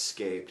just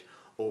escaped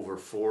over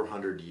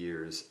 400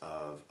 years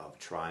of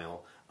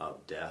trial,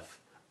 of death,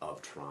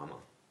 of trauma,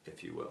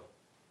 if you will.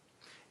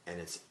 And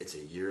it's a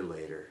year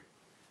later,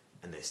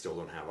 and they still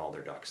don't have all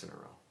their ducks in a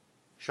row.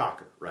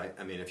 Shocker, right?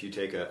 I mean, if you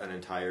take an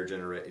entire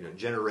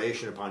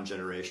generation upon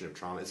generation of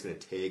trauma, it's going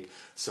to take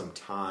some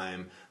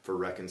time for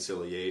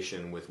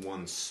reconciliation with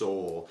one's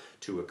soul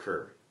to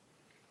occur.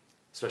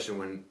 Especially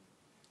when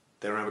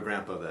they don't have a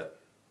grandpa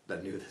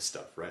that knew this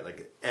stuff, right?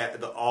 Like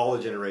all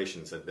the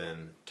generations have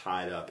been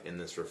tied up in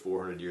this for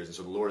 400 years. And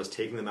so the Lord is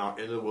taking them out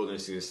into the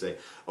wilderness and to say,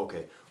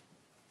 okay,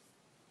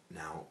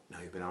 now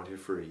you've been out here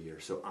for a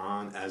year. So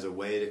as a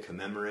way to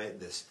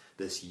commemorate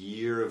this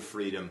year of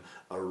freedom,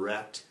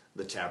 erect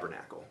the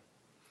tabernacle.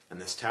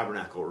 And this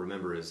tabernacle,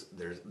 remember, is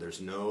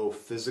there's no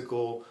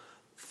physical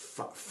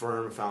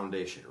firm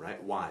foundation,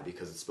 right? Why?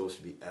 Because it's supposed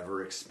to be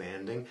ever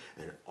expanding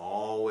and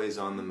always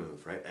on the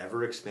move, right?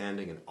 Ever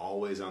expanding and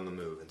always on the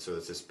move. And so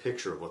it's this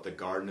picture of what the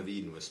Garden of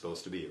Eden was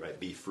supposed to be, right?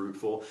 Be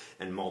fruitful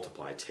and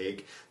multiply.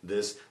 Take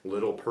this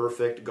little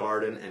perfect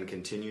garden and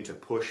continue to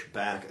push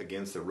back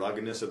against the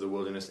ruggedness of the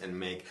wilderness and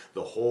make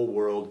the whole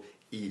world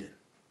Eden.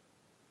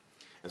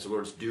 And so the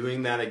Lord's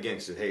doing that again. He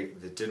said, hey,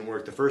 it didn't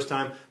work the first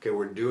time. Okay,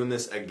 we're doing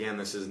this again.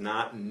 This is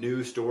not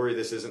new story.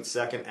 This isn't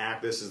second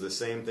act. This is the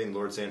same thing. The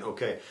Lord's saying,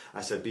 okay,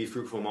 I said be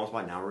fruitful and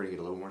multiply. Now we're going to get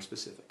a little more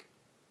specific.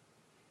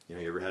 You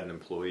know, you ever had an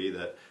employee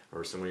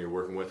or someone you're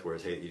working with where,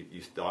 hey,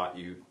 you thought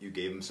you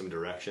gave them some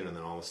direction, and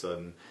then all of a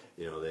sudden,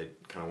 you know, they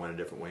kind of went a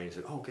different way, and you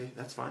said, oh, okay,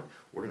 that's fine.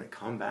 We're going to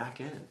come back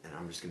in, and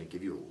I'm just going to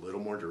give you a little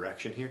more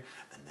direction here,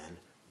 and then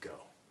go.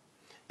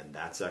 And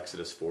that's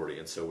Exodus 40.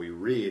 And so we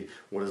read,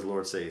 what does the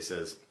Lord say? He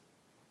says,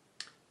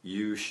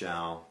 you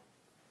shall.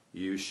 So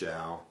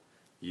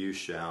you're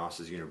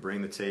going to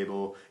bring the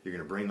table, you're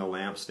going to bring the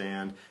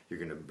lampstand, you're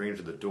going to bring it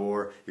to the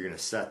door, you're going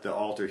to set the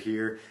altar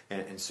here.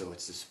 And so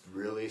it's this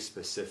really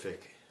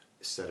specific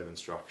set of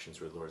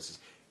instructions where the Lord says,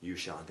 you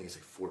shall. I think it's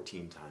like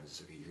 14 times.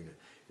 It's okay, you're going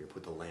to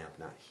put the lamp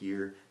not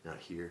here, but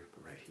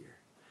right here.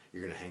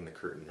 You're going to hang the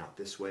curtain not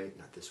this way,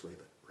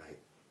 but right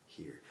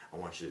here. I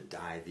want you to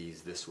dye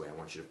these this way. I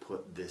want you to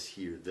put this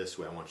here this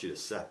way. I want you to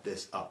set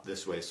this up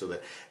this way so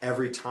that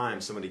every time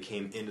somebody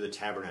came into the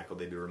tabernacle,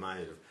 they'd be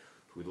reminded of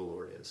who the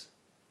Lord is,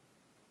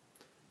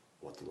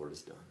 what the Lord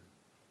has done,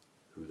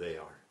 who they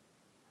are,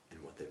 and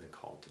what they've been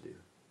called to do.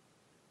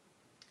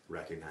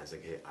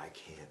 Recognizing, hey, I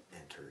can't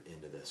enter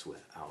into this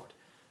without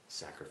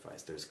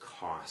sacrifice. There's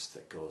cost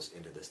that goes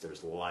into this.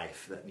 There's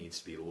life that needs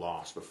to be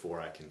lost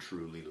before I can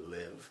truly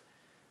live.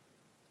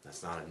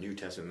 That's not a New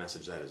Testament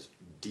message. That is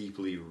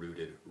deeply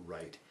rooted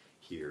right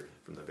here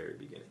from the very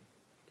beginning.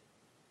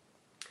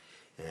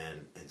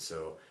 And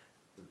so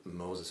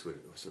Moses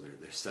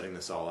they're setting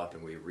this all up,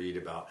 and we read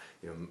about,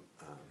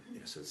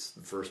 so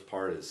the first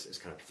part is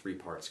kind of 3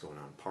 parts going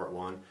on. Part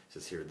 1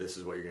 says here, this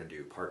is what you're going to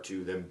do. Part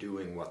 2, them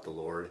doing what the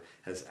Lord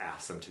has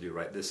asked them to do,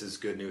 right? This is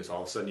good news.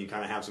 All of a sudden you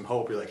kind of have some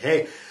hope. You're like,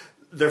 hey,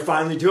 they're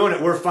finally doing it.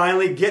 We're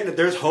finally getting it.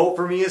 There's hope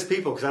for me as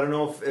people, because I don't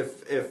know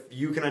if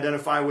you can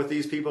identify with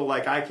these people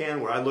like I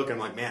can, where I look and I'm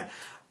like, man,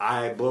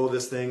 I blow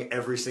this thing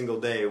every single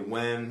day.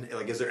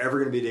 Is there ever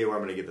going to be a day where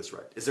I'm going to get this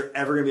right? Is there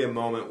ever going to be a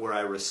moment where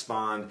I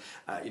respond,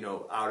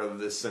 out of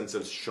this sense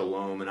of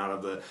shalom and out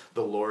of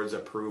the Lord's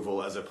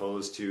approval, as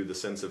opposed to the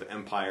sense of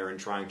empire and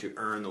trying to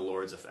earn the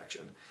Lord's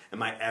affection?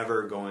 Am I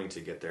ever going to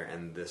get there?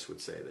 And this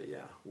would say that,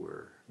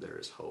 there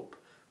is hope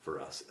for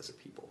us as a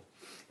people.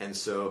 And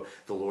so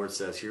the Lord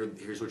says,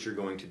 here's what you're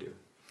going to do.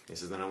 He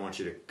says, then I want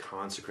you to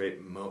consecrate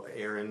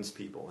Aaron's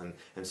people.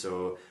 And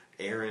so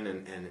Aaron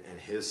and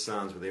his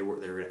sons, they were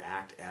going to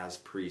act as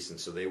priests, and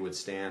so they would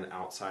stand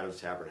outside of the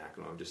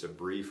tabernacle. Just a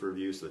brief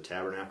review. So the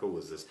tabernacle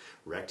was this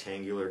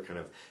rectangular kind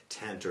of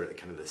tent, or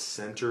kind of the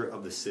center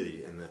of the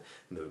city, and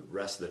the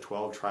rest of the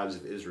 12 tribes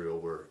of Israel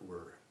were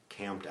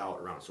camped out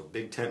around. So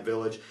big tent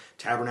village,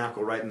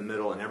 tabernacle right in the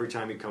middle, and every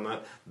time you come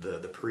up, the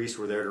priests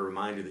were there to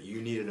remind you that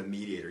you needed a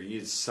mediator. You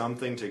needed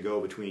something to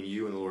go between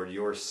you and the Lord.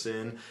 Your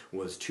sin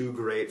was too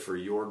great for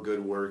your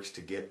good works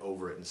to get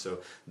over it. And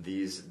so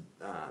these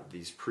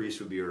priests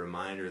would be a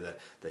reminder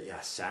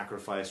that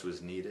sacrifice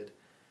was needed.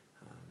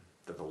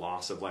 That the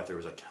loss of life, there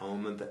was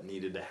atonement that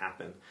needed to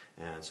happen,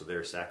 and so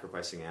they're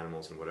sacrificing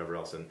animals and whatever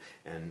else, and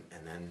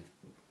then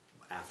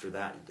after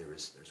that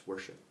there's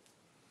worship,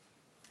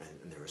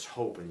 and there was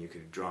hope, and you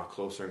could draw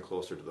closer and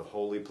closer to the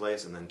holy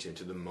place, and then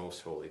into the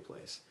most holy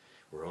place,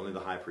 where only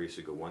the high priest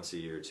would go once a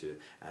year to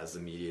as the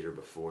mediator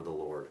before the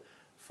Lord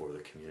for the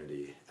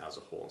community as a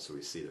whole. So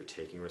we see they're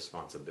taking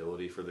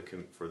responsibility for the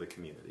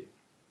community.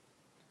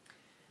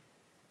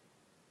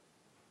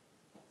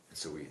 And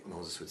so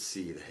Moses would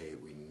see that, hey,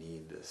 we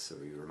need this. So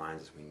he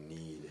reminds us we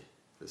need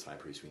this high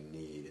priest. We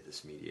need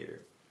this mediator.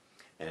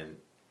 And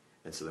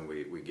so then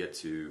we get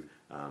to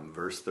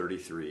verse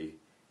 33,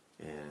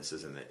 and it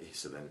says, and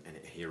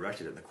he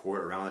erected it in the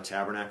court around the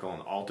tabernacle,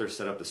 and the altar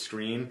set up the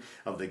screen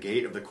of the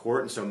gate of the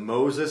court. And so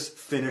Moses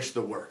finished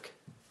the work.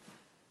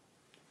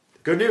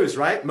 Good news,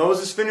 right?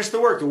 Moses finished the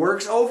work. The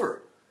work's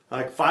over.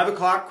 Like 5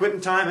 o'clock,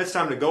 quitting time, it's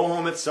time to go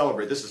home and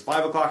celebrate. This is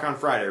 5 o'clock on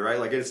Friday, right?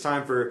 Like it's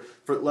time for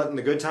letting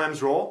the good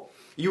times roll.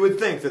 You would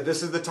think that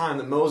this is the time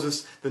that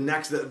Moses,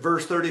 that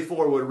verse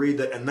 34 would read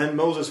that, and then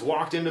Moses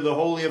walked into the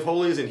Holy of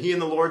Holies, and he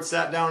and the Lord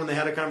sat down and they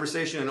had a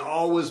conversation, and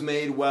all was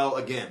made well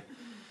again.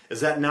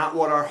 Is that not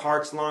what our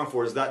hearts long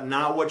for? Is that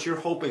not what you're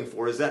hoping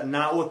for? Is that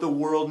not what the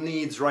world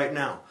needs right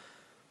now?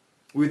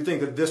 We'd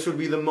think that this would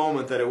be the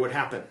moment that it would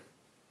happen.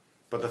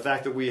 But the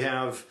fact that we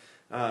have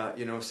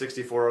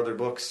 64 other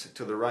books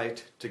to the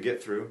right to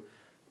get through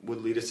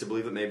would lead us to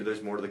believe that maybe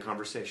there's more to the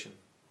conversation.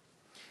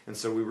 And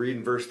so we read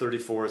in verse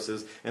 34, it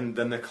says, and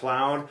then the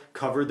cloud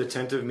covered the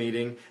tent of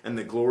meeting, and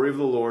the glory of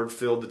the Lord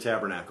filled the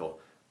tabernacle.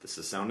 This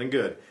is sounding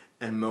good.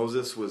 And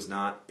Moses was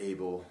not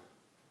able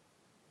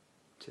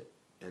to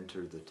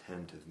enter the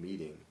tent of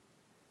meeting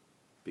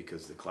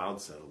because the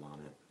cloud settled on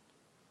it,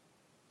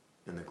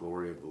 and the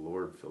glory of the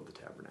Lord filled the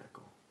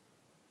tabernacle.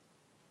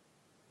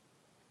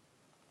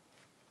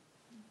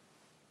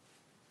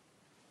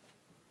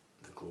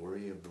 The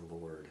glory of the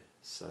Lord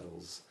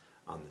settles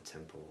on the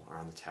temple, or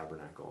on the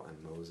tabernacle,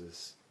 and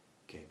Moses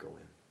can't go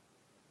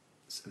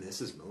in. And this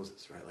is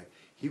Moses, right? Like,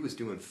 he was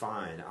doing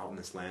fine out in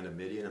this land of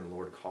Midian, and the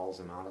Lord calls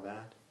him out of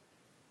that.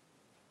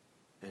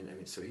 And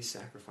so he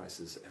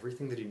sacrifices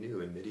everything that he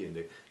knew in Midian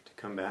to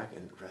come back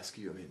and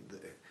rescue. The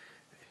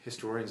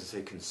historians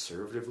say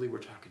conservatively, we're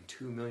talking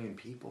 2 million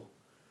people.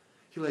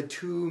 He led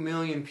 2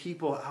 million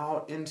people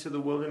out into the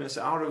wilderness,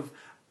 out of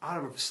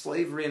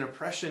slavery and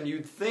oppression.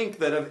 You'd think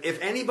that if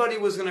anybody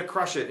was going to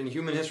crush it in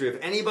human history,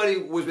 if anybody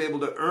was able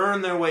to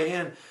earn their way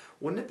in,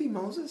 wouldn't it be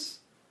Moses?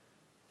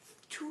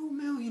 2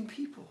 million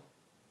people.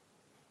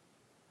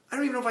 I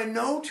don't even know if I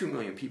know 2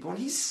 million people, and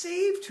he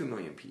saved 2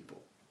 million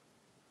people.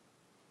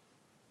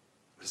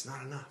 But it's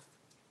not enough.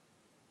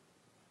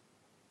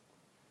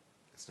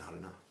 It's not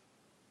enough.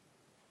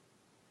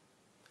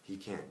 He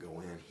can't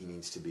go in. He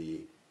needs to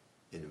be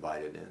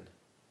invited in.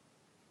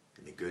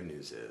 And the good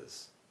news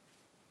is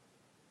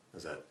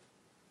that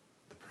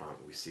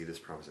we see this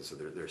promise, and so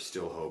there's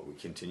still hope. We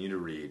continue to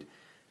read.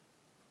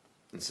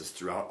 It says,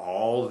 throughout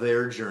all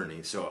their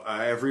journey, so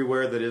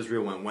everywhere that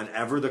Israel went,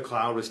 whenever the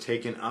cloud was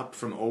taken up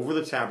from over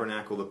the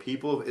tabernacle, the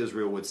people of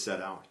Israel would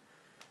set out.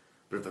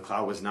 But if the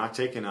cloud was not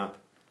taken up,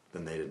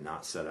 then they did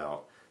not set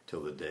out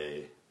till the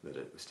day that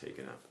it was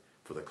taken up.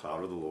 For the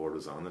cloud of the Lord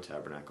was on the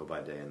tabernacle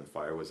by day, and the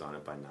fire was on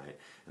it by night,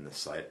 and the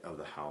sight of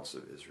the house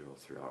of Israel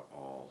throughout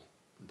all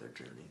their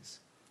journeys.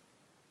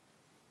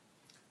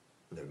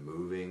 They're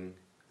moving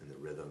in the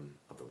rhythm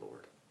of the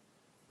Lord.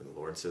 When the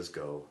Lord says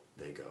go,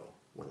 they go.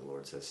 When the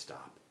Lord says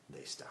stop,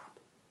 they stop.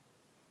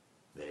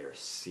 They are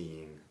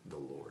seeing the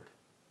Lord.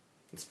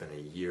 It's been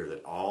a year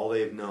that all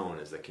they've known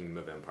is the kingdom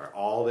of empire.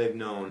 All they've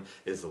known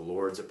is the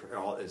Lord's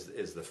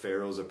is the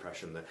Pharaoh's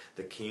oppression,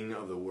 the king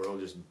of the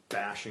world just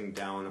bashing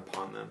down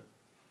upon them.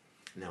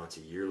 Now it's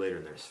a year later,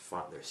 and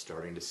they're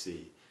starting to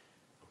see,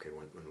 okay,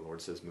 when the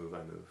Lord says move,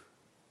 I move.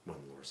 When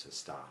the Lord says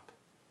stop,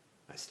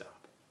 I stop.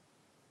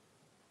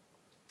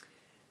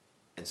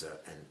 And so,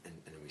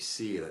 and we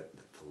see that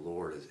the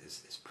Lord,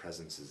 his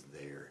presence is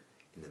there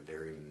in the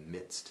very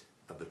midst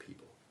of the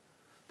people.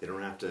 They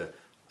don't have to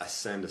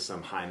ascend to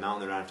some high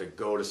mountain. They don't have to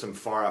go to some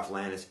far off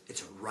land.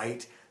 It's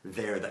right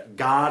there. That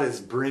God is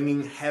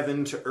bringing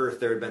heaven to earth.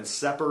 There had been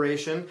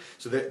separation,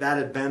 so that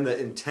had been the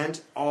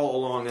intent all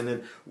along. And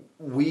then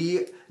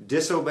we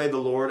disobeyed the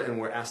Lord and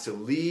were asked to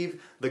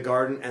leave the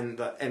garden. And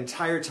the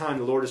entire time,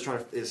 the Lord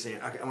is saying,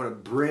 okay, I want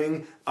to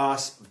bring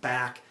us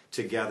back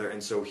together.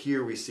 And so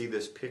here we see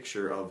this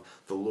picture of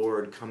the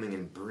Lord coming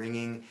and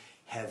bringing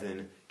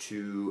heaven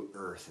to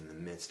earth in the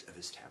midst of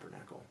his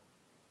tabernacle.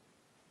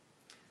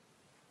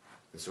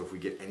 And so if we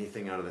get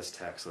anything out of this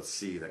text, let's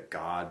see that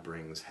God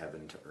brings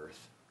heaven to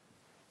earth.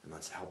 And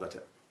let's help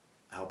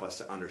us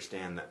to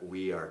understand that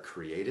we are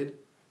created,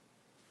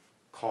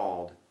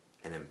 called,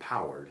 and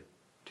empowered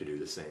to do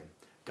the same.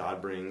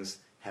 God brings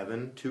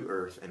heaven to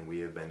earth, and we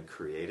have been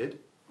created,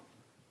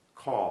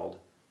 called,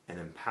 and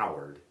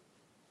empowered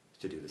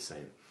to do the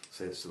same.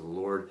 So the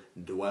Lord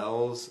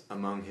dwells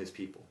among his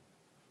people.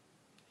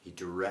 He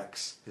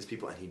directs his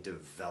people, and he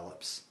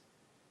develops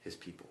his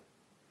people.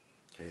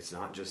 Okay, it's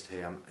not just,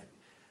 hey,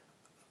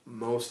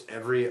 most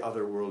every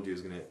other worldview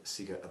is going to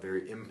seek a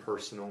very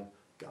impersonal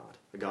God,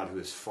 a God who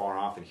is far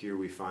off, and here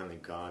we find a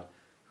God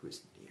who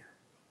is near,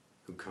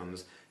 who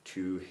comes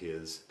to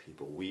his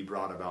people. We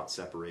brought about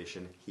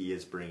separation. He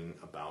is bringing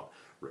about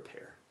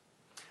repair.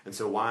 And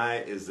so why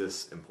is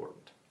this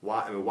important?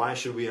 Why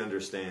should we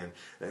understand?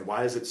 And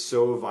why is it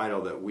so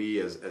vital that we,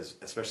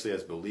 especially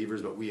as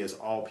believers, but we as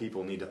all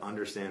people need to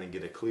understand and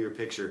get a clear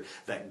picture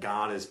that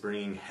God is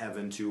bringing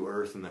heaven to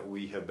earth, and that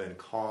we have been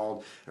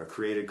called, or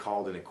created,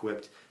 called, and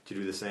equipped to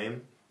do the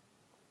same?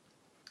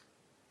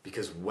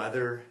 Because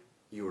whether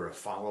you are a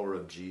follower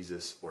of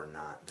Jesus or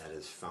not, that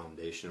is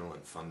foundational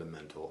and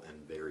fundamental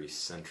and very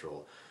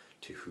central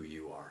to who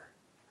you are.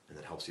 And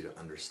that helps you to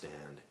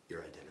understand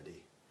your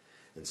identity.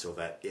 And so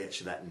that itch,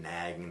 that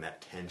nagging,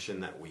 that tension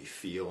that we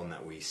feel and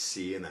that we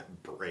see, and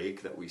that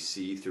break that we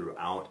see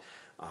throughout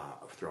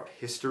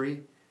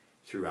history,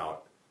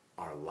 throughout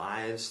our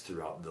lives,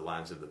 throughout the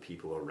lives of the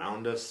people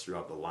around us,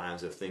 throughout the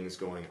lives of things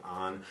going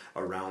on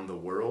around the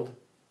world,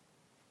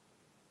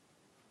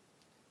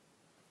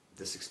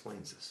 this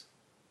explains this.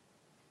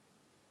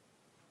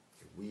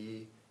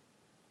 We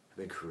have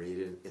been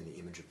created in the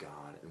image of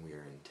God, and we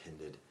are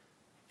intended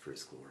for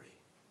his glory.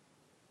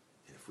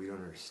 And if we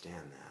don't understand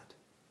that,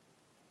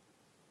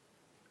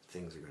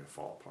 things are going to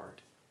fall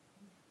apart.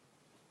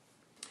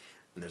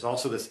 And there's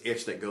also this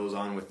itch that goes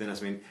on within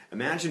us. I mean,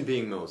 imagine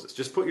being Moses.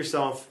 Just put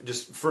yourself,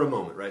 just for a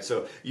moment, right?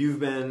 So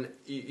you've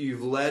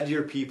led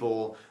your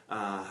people,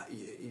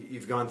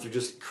 you've gone through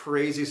just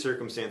crazy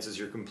circumstances.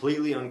 You're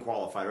completely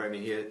unqualified, right? I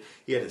mean,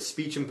 he had a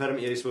speech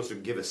impediment, yet he's supposed to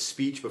give a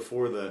speech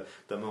before the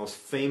most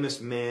famous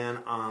man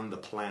on the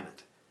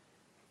planet.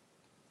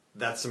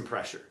 That's some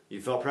pressure.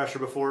 You felt pressure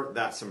before?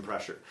 That's some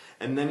pressure.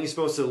 And then he's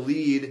supposed to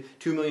lead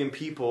 2 million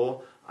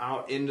people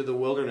out into the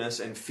wilderness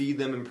and feed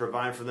them and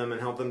provide for them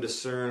and help them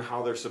discern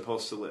how they're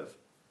supposed to live.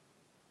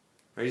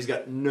 Right? He's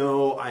got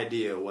no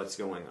idea what's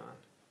going on.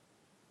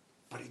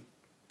 But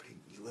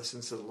he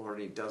listens to the Lord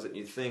and he does it. And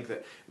you think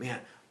that, man,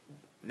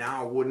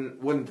 now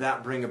wouldn't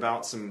that bring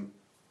about some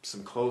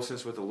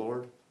closeness with the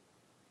Lord?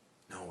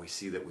 No, we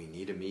see that we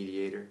need a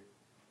mediator.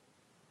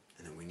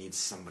 And then we need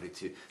somebody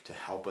to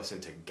help us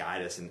and to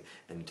guide us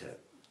and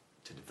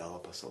to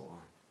develop us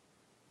along.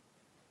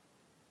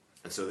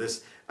 And so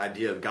this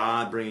idea of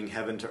God bringing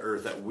heaven to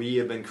earth, that we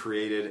have been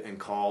created and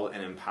called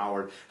and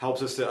empowered,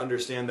 helps us to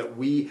understand that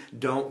we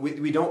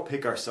don't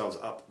pick ourselves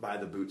up by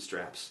the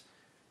bootstraps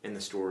in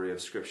the story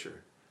of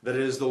Scripture. That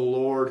it is the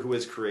Lord who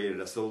has created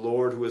us, the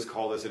Lord who has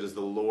called us, it is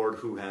the Lord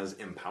who has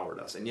empowered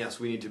us. And yes,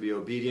 we need to be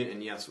obedient,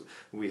 and yes,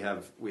 we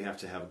have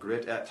to have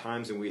grit at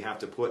times, and we have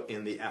to put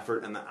in the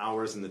effort and the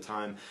hours and the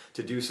time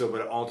to do so,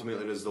 but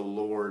ultimately it is the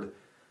Lord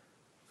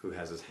who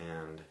has his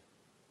hand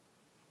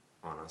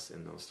on us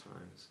in those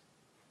times.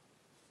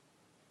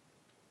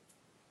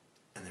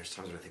 And there's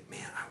times when I think,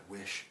 man, I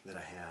wish that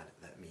I had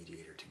that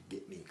mediator to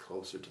get me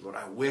closer to the Lord.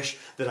 I wish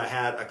that I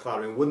had a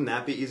cloud. I mean, wouldn't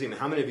that be easy? I mean,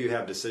 how many of you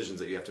have decisions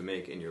that you have to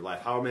make in your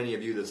life? How many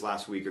of you this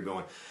last week are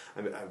going,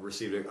 I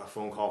received a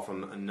phone call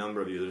from a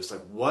number of you. They're just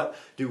like, what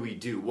do we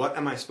do? What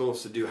am I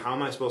supposed to do? How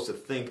am I supposed to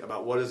think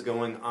about what is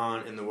going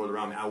on in the world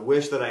around me? I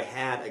wish that I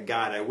had a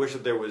guide. I wish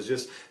that there was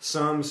just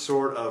some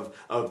sort of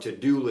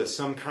to-do list,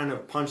 some kind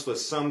of punch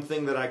list,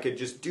 something that I could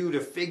just do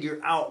to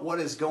figure out what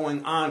is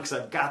going on, because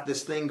I've got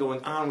this thing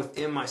going on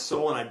within my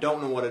soul and I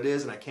don't know what it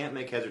is and I can't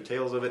make heads or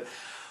tails of it.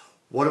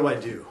 What do I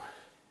do?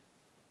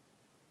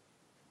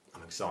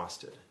 I'm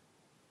exhausted.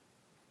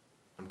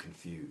 I'm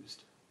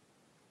confused.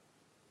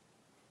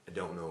 I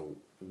don't know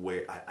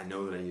where. I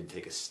know that I need to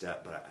take a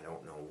step, but I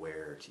don't know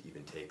where to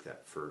even take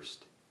that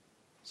first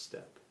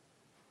step.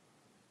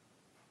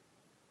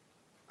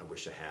 I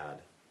wish I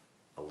had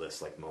a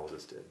list like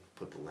Moses did.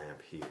 Put the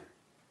lamp here.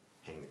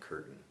 Hang the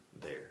curtain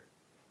there.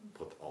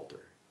 Put the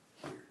altar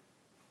here.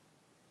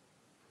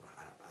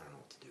 I don't know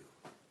what to do.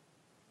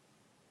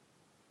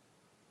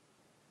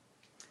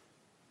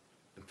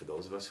 And for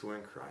those of us who are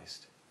in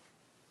Christ,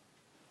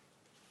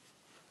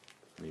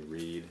 let me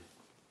read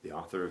the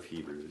author of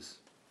Hebrews.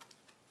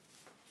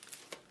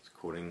 He's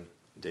quoting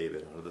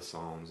David out of the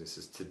Psalms. He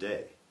says,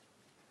 today,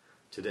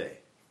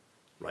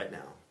 right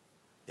now,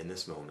 in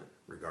this moment,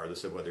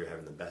 regardless of whether you're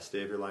having the best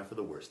day of your life or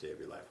the worst day of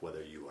your life,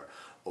 whether you are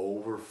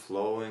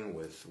overflowing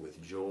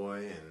with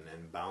joy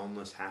and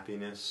boundless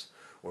happiness,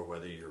 or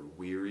whether you're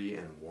weary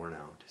and worn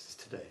out, this is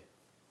today,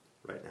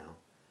 right now,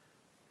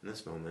 in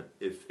this moment,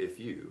 if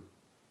you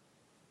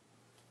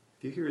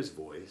hear his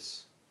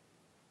voice,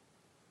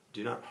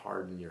 do not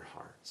harden your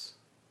hearts.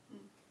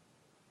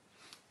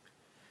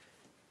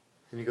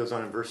 And he goes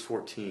on in verse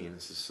 14.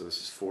 This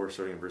is 4,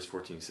 starting in verse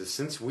 14. He says,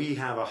 since we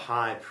have a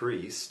high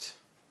priest,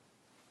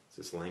 is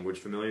this language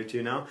familiar to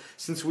you now?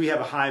 Since we have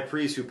a high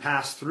priest who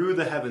passed through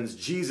the heavens,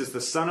 Jesus, the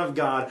Son of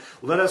God,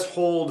 let us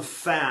hold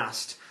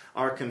fast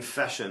our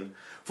confession.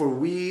 For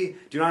we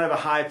do not have a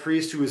high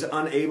priest who is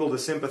unable to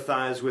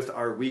sympathize with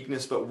our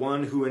weakness, but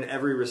one who in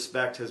every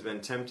respect has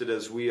been tempted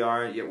as we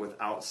are, yet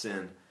without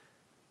sin.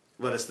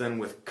 Let us then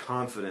with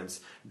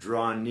confidence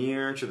draw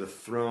near to the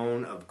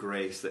throne of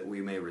grace, that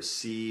we may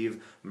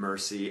receive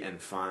mercy and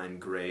find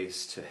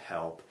grace to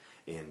help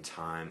in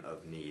time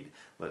of need.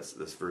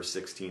 This verse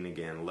 16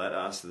 again. Let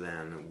us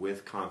then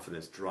with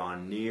confidence draw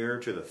near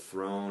to the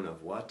throne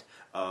of what?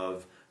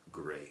 Of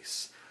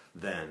grace.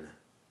 Then,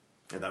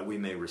 that we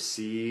may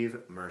receive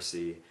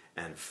mercy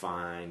and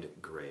find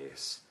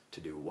grace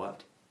to do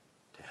what?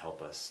 To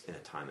help us in a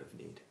time of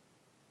need.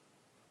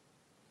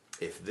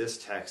 If this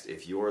text,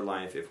 if your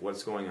life, if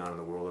what's going on in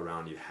the world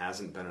around you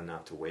hasn't been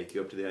enough to wake you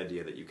up to the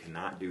idea that you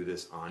cannot do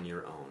this on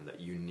your own, that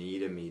you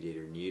need a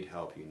mediator, need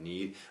help, you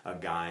need a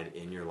guide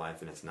in your life,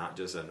 and it's not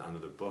just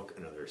another book,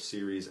 another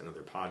series,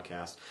 another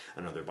podcast,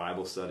 another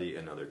Bible study,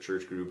 another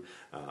church group,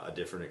 a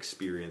different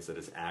experience, that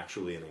is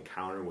actually an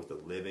encounter with the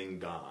living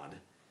God.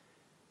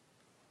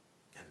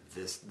 And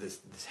this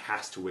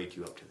has to wake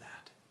you up to that.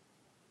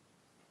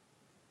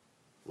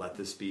 Let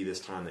this be this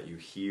time that you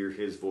hear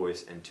his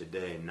voice, and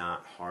today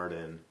not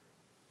harden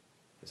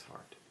his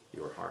heart,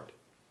 your heart.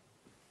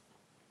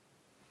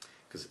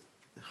 Because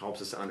it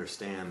helps us to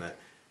understand that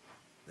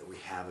we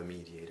have a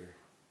mediator.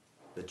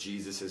 That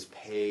Jesus has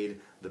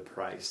paid the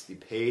price. He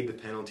paid the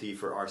penalty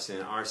for our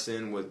sin. Our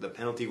sin, the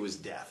penalty was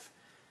death.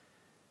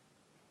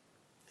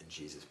 And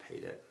Jesus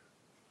paid it.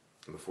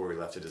 And before he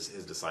left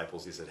his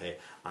disciples, he said, hey,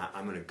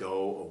 I'm going to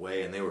go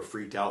away. And they were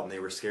freaked out and they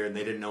were scared and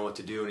they didn't know what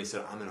to do. And he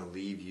said, I'm going to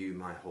leave you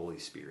my Holy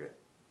Spirit.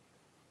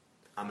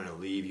 I'm going to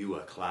leave you a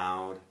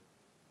cloud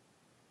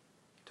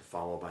to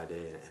follow by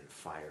day and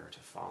fire to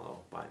follow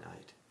by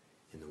night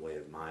in the way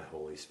of my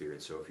Holy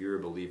Spirit. So if you're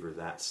a believer,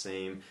 that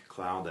same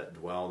cloud that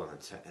dwelled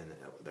and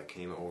that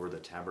came over the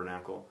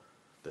tabernacle,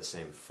 the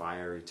same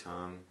fiery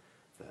tongue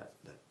that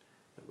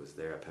was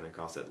there at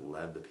Pentecost, that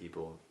led the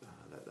people,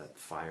 that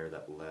fire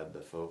that led the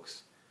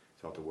folks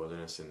throughout the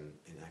wilderness in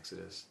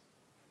Exodus.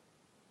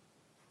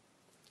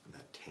 And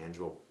that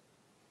tangible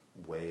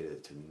way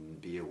to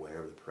be aware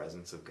of the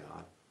presence of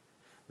God.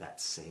 That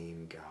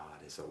same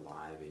God is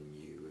alive in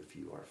you if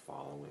you are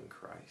following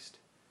Christ.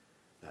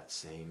 That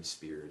same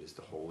Spirit is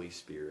the Holy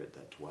Spirit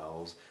that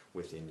dwells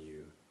within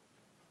you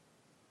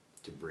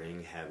to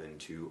bring heaven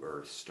to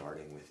earth,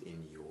 starting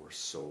within your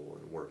soul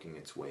and working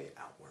its way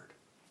outward.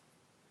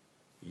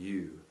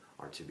 You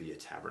are to be a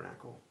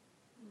tabernacle.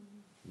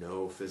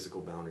 No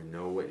physical boundary,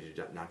 no way.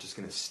 You're not just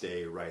going to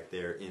stay right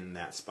there in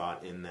that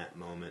spot, in that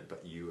moment,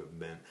 but you have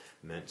been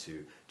meant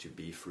to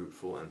be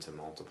fruitful and to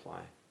multiply,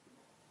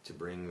 to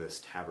bring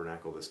this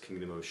tabernacle, this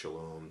kingdom of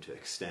shalom, to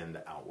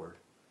extend outward.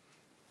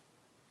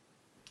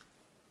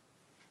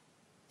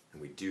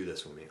 And we do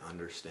this when we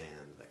understand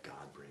that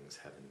God brings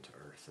heaven to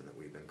earth and that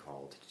we've been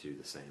called to do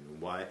the same. And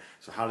why?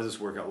 So how does this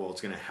work out? Well,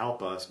 it's going to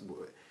help us.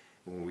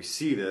 When we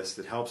see this,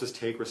 it helps us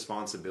take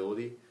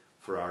responsibility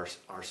for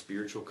our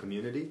spiritual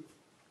community.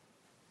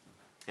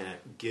 And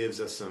it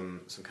gives us some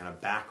kind of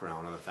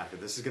background on the fact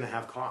that this is going to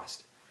have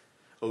cost.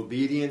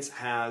 Obedience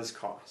has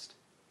cost.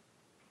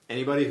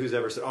 Anybody who's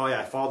ever said, oh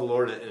yeah, I followed the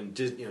Lord and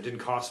it didn't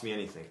cost me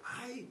anything.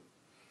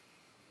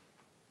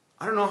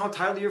 I don't know how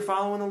tightly you're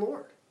following the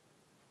Lord.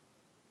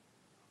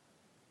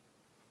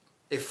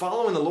 If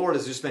following the Lord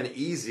has just been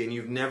easy and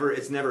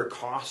it's never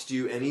cost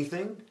you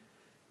anything,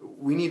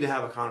 we need to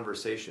have a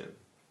conversation.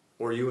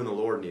 Or you and the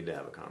Lord need to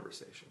have a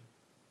conversation.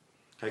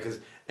 Okay,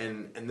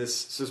 and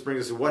this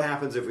brings us to what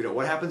happens if we don't.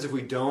 What happens if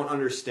we don't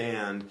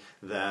understand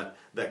that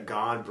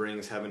God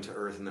brings heaven to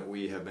earth and that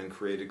we have been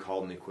created,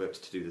 called, and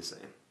equipped to do the same?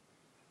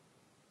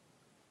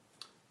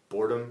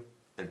 Boredom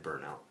and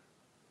burnout.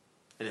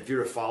 And if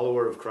you're a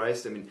follower of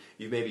Christ, I mean,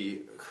 you've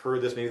maybe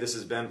heard this, maybe this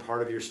has been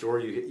part of your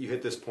story. You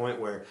hit this point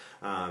where,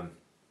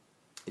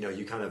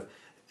 you kind of,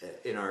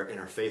 in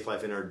our faith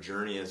life, in our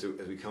journey, as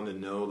we come to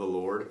know the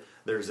Lord,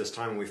 there's this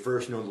time when we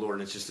first know the Lord,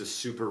 and it's just this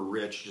super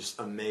rich, just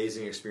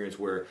amazing experience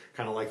where,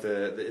 kind of like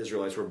the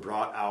Israelites, were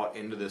brought out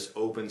into this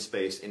open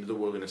space, into the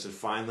wilderness, and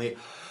finally,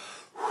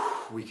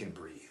 we can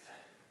breathe.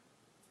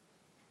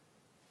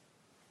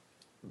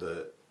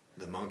 The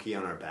monkey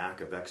on our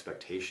back of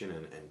expectation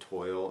and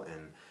toil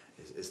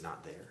is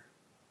not there.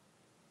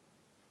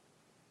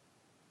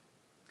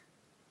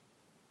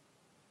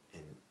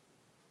 And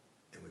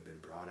we've been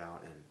brought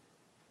out, and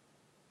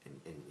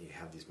you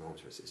have these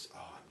moments where it's just,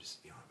 I'm just,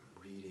 I'm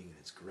reading and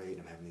it's great,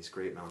 and I'm having these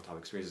great mountaintop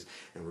experiences,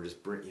 and we're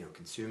just,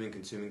 consuming.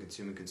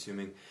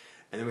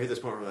 And then we hit this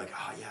point where we're like,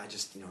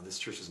 this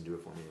church doesn't do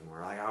it for me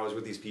anymore. Like, I was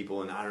with these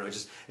people, and I don't know,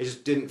 it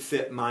just didn't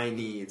fit my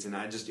needs, and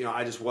I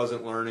just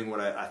wasn't learning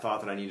what I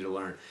thought that I needed to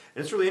learn.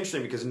 And it's really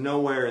interesting because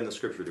nowhere in the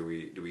Scripture do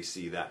we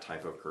see that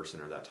type of person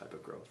or that type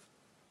of growth.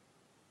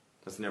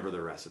 That's never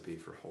the recipe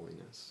for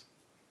holiness.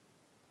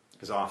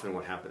 Because often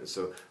what happens,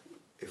 so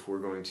if we're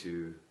going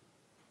to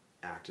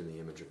act in the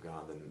image of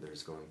God, then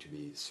there's going to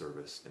be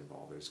service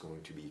involved. There's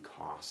going to be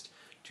cost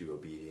to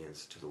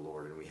obedience to the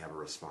Lord. And we have a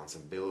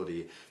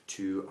responsibility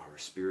to our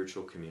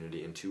spiritual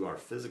community and to our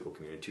physical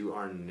community, to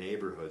our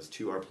neighborhoods,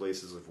 to our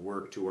places of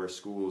work, to our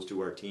schools,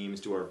 to our teams,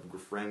 to our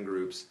friend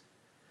groups.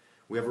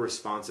 We have a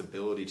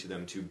responsibility to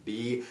them to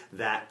be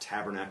that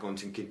tabernacle and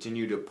to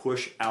continue to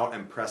push out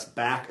and press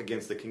back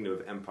against the kingdom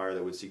of empire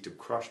that would seek to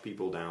crush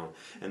people down,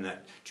 and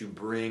that to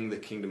bring the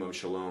kingdom of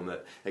shalom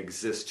that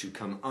exists to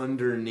come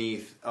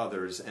underneath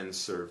others and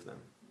serve them.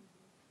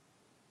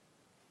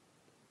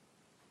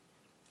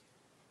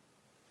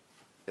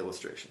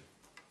 Illustration.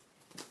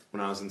 When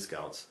I was in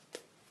Scouts,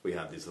 we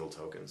had these little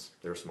tokens.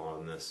 They were smaller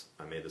than this.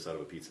 I made this out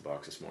of a pizza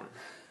box this morning.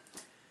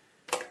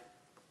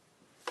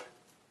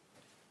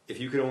 If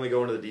you could only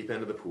go into the deep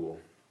end of the pool,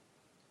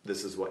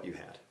 this is what you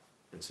had.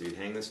 And so you'd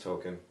hang this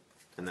token,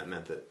 and that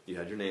meant that you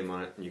had your name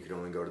on it, and you could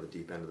only go to the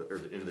deep end or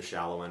into the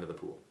shallow end of the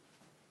pool.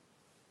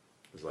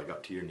 It was like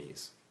up to your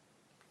knees.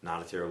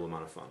 Not a terrible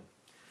amount of fun.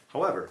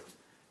 However,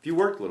 if you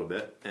worked a little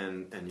bit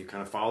and you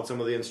kind of followed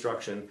some of the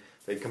instruction,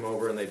 they'd come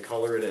over and they'd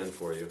color it in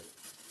for you.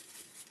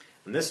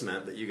 And this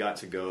meant that you got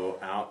to go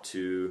out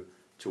to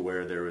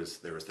where there was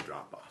the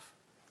drop off.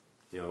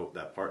 You know,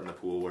 that part in the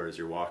pool where as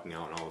you're walking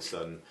out and all of a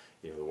sudden,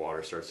 you know, the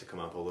water starts to come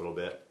up a little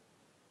bit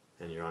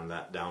and you're on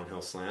that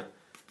downhill slant,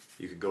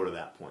 you could go to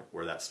that point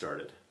where that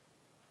started.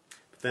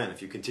 But then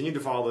if you continued to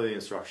follow the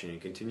instruction,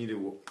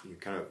 you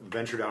kind of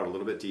ventured out a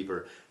little bit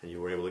deeper and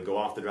you were able to go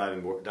off the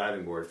diving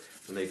board,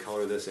 and they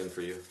color this in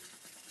for you.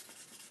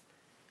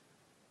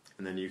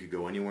 And then you could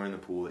go anywhere in the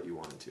pool that you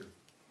wanted to.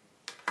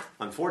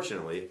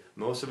 Unfortunately,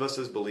 most of us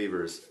as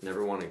believers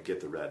never want to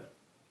get the red.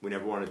 We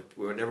never want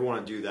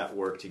to do that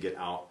work to get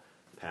out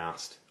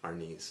past our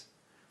knees.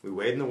 We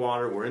wade in the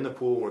water, we're in the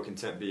pool, we're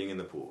content being in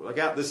the pool. We're like,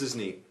 yeah, this is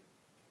neat.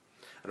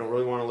 I don't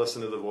really want to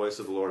listen to the voice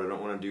of the Lord. I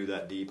don't want to do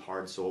that deep,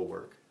 hard soul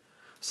work.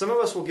 Some of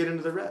us will get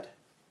into the red.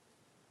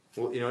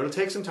 Well, it'll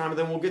take some time, but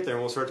then we'll get there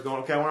and we'll start to go,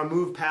 okay, I want to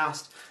move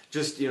past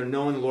just,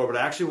 knowing the Lord, but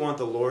I actually want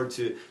the Lord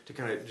to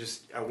kind of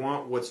I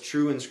want what's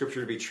true in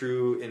Scripture to be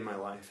true in my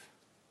life.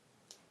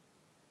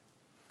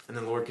 And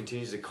then the Lord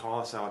continues to call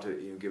us out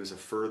to give us a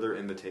further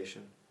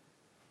invitation.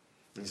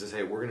 And He says,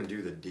 hey, we're going to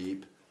do the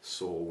deep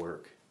soul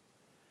work.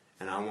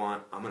 And I'm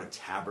going to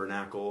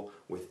tabernacle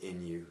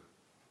within you.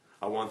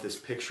 I want this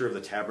picture of the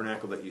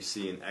tabernacle that you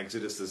see in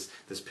Exodus,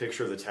 this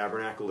picture of the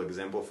tabernacle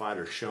exemplified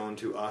or shown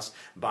to us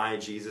by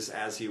Jesus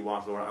as He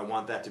walked, Lord. I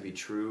want that to be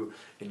true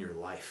in your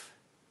life.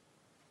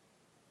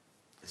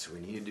 And so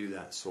we need to do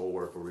that soul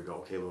work where we go,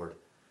 okay, Lord,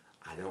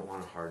 I don't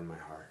want to harden my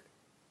heart.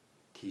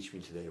 Teach me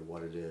today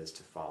what it is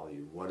to follow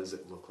you. What does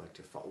it look like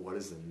to follow? What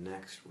is the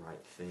next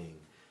right thing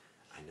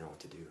I know what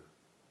to do?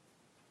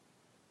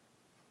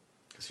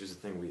 Because here's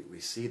the thing, we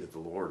see that the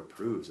Lord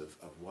approves of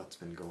what's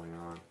been going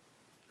on.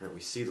 Right? We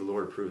see the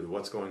Lord approves of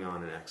what's going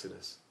on in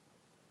Exodus.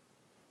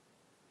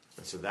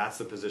 And so that's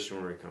the position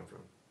where we come from.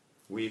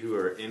 We who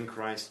are in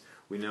Christ,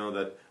 we know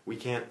that we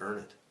can't earn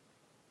it.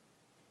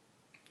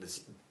 It's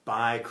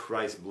by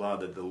Christ's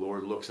blood that the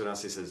Lord looks at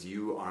us. He says,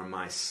 you are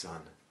my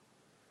son.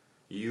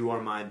 You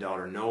are my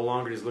daughter. No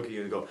longer does He look at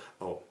you and go,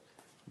 oh,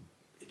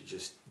 it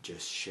just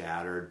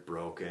shattered,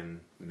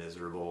 broken,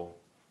 miserable,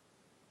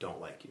 don't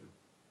like you.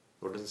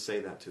 The Lord doesn't say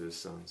that to His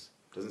sons.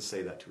 Doesn't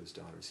say that to His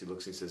daughters. He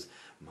looks and He says,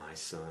 my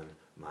son,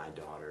 my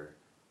daughter,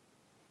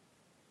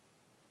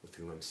 with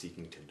whom I'm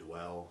seeking to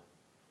dwell,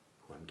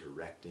 who I'm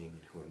directing,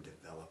 and who I'm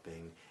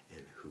developing,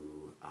 and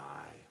who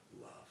I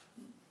love.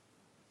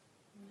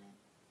 Amen.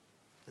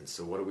 And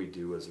so what do we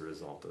do as a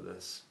result of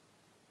this?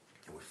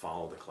 And we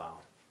follow the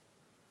cloud.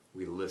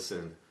 We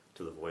listen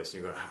to the voice.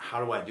 And you go,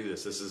 how do I do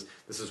this? This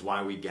is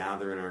why we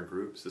gather in our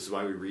groups. This is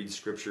why we read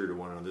Scripture to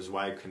one another. This is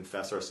why we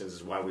confess our sins.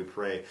 This is why we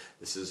pray.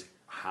 This is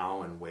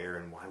how and where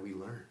and why we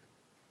learn.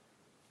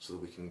 So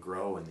that we can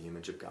grow in the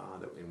image of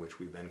God in which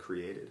we've been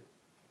created.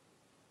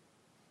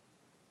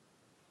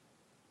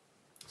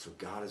 So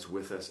God is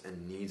with us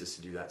and needs us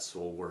to do that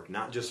soul work,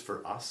 not just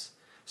for us.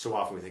 So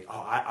often we think,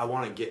 oh, I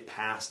want to get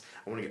past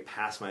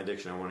my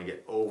addiction. I want to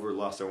get over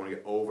lust. I want to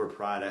get over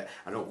pride.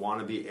 I don't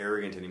want to be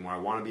arrogant anymore. I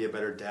want to be a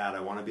better dad.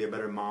 I want to be a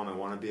better mom. I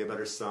want to be a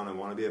better son. I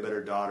want to be a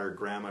better daughter,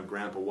 grandma,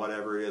 grandpa,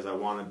 whatever it is. I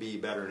want to be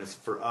better, and it's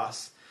for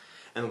us.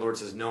 And the Lord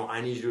says, no, I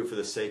need you to do it for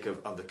the sake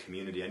of the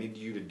community. I need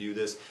you to do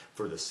this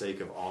for the sake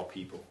of all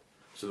people.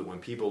 So that when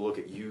people look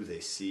at you, they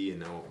see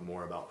and know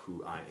more about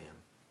who I am.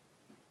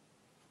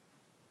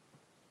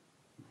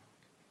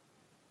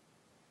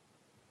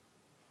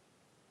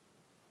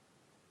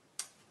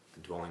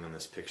 Dwelling on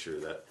this picture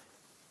that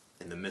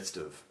in the midst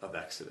of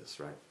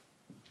Exodus, right?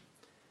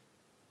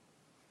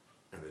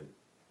 I've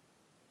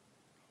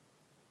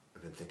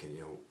been thinking,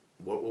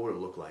 what would it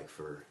look like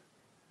for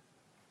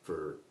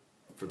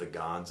the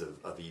gods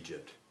of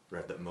Egypt,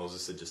 right? That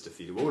Moses had just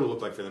defeated. What would it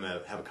look like for them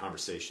to have a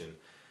conversation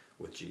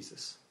with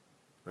Jesus?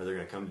 Right? They're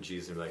going to come to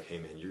Jesus and be like, hey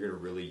man, you're going to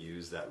really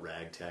use that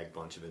ragtag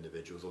bunch of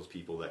individuals, those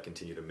people that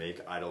continue to make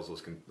idols,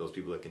 those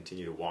people that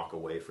continue to walk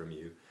away from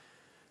you,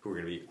 who are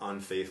going to be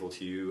unfaithful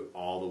to you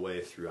all the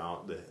way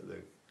throughout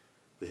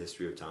the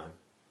history of time.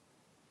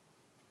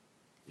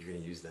 You're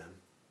going to use them.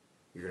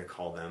 You're going to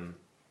call them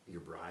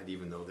your bride,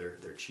 even though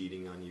they're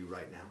cheating on you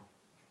right now?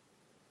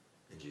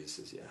 And Jesus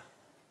says, yeah.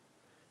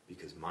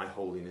 Because my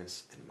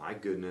holiness and my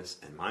goodness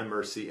and my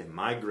mercy and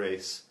my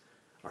grace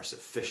are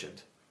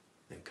sufficient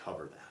and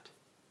cover that.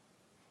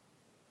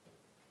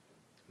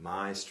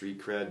 My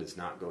street cred does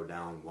not go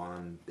down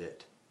one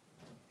bit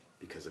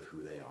because of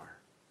who they are.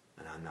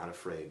 And I'm not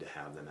afraid to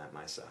have them at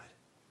my side.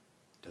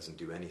 It doesn't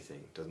do anything.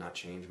 It does not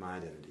change my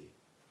identity.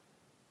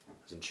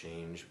 It doesn't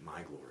change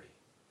my glory.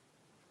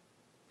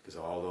 Because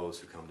all those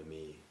who come to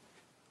me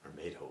are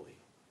made holy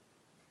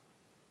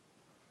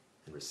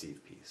and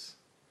receive peace.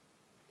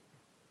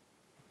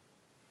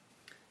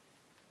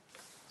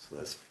 So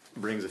this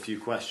brings a few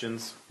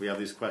questions. We have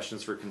these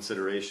questions for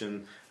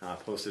consideration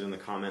posted in the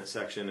comment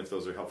section if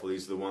those are helpful.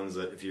 These are the ones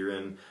that if you're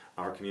in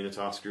our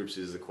Communitas groups,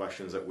 these are the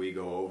questions that we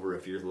go over.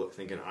 If you're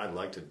thinking, I'd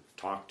like to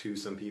talk to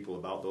some people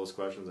about those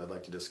questions, I'd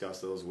like to discuss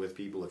those with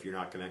people. If you're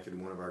not connected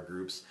in one of our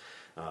groups,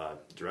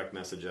 direct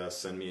message us,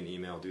 send me an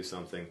email, do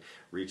something,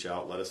 reach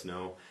out, let us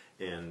know,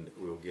 and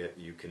we'll get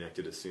you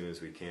connected as soon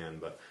as we can.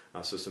 But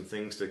so some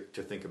things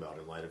to think about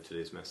in light of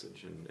today's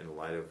message and in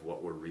light of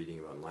what we're reading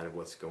about, in light of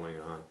what's going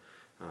on.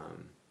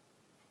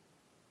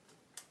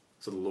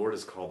 So the Lord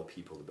has called the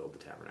people to build the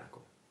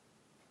tabernacle.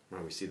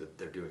 Well, we see that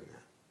they're doing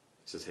that.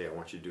 He says, hey, I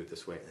want you to do it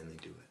this way, and then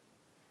they do it.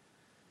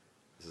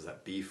 This is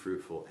that be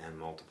fruitful and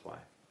multiply.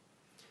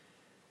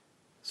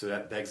 So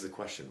that begs the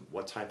question,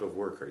 what type of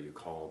work are you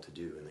called to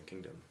do in the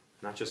kingdom?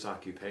 Not just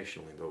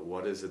occupationally, but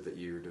what is it that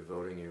you're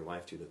devoting your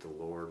life to that the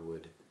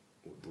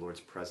Lord's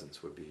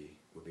presence would be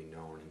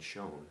known and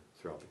shown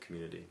throughout the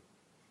community?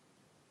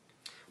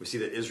 We see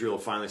that Israel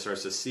finally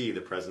starts to see the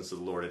presence of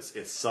the Lord.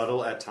 It's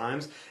subtle at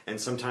times, and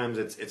sometimes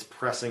it's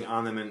pressing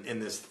on them in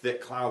this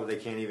thick cloud that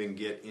they can't even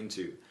get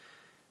into.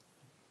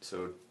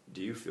 So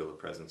do you feel the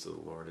presence of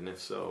the Lord? And if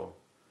so,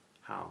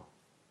 how?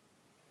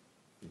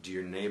 Do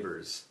your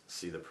neighbors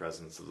see the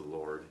presence of the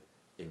Lord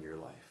in your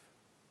life?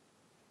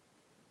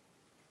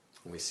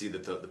 And we see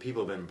that the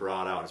people have been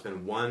brought out. It's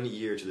been 1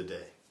 year to the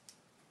day.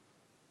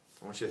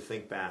 I want you to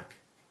think back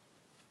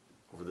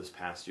over this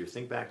past year.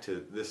 Think back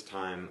to this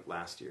time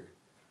last year.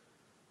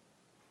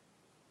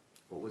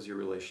 What was your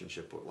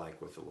relationship like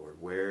with the Lord?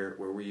 Where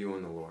were you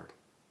in the Lord?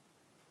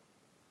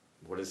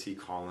 What is He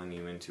calling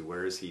you into?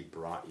 Where has He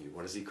brought you?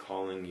 What is He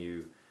calling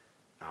you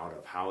out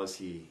of? How is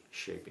He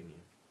shaping you?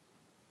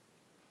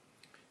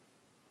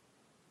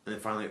 And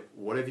then finally,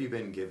 what have you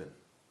been given?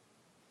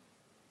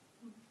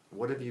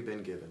 What have you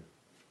been given?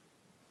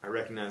 I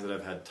recognize that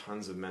I've had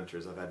tons of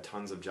mentors. I've had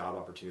tons of job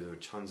opportunities. I've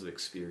had tons of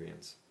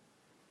experience.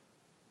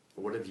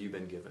 But what have you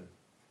been given?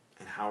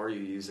 And how are you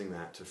using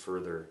that to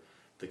further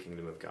the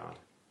kingdom of God?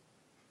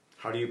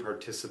 How do you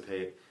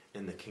participate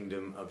in the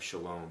kingdom of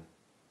shalom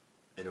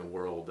in a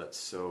world that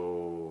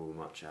so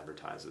much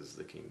advertises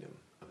the kingdom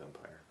of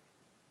empire?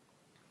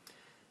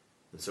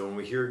 And so when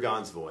we hear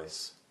God's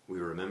voice, we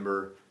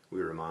remember, we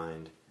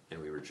remind,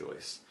 and we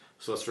rejoice.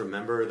 So let's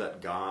remember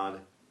that God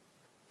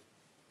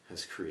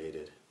has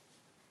created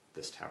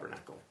this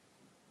tabernacle,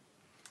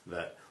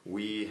 that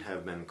we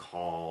have been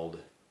called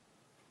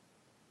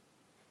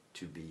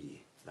to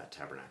be that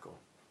tabernacle,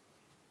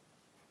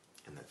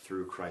 and that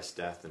through Christ's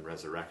death and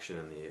resurrection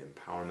and the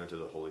empowerment of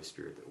the Holy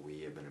Spirit that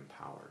we have been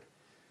empowered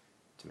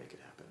to make it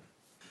happen.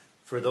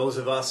 For those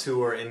of us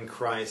who are in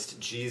Christ,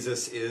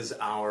 Jesus is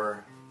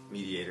our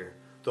mediator.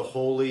 The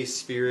Holy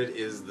Spirit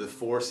is the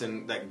force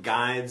that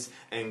guides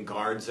and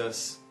guards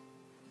us.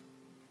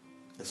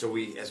 And so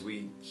as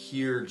we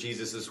hear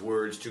Jesus'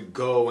 words to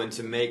go and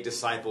to make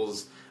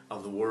disciples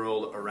of the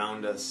world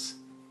around us,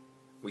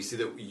 we see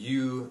that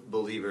you,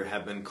 believer,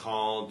 have been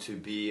called to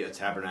be a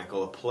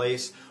tabernacle, a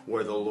place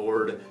where the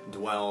Lord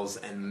dwells,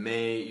 and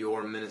may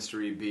your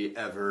ministry be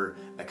ever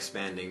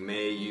expanding.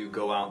 May you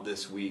go out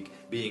this week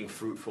being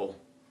fruitful,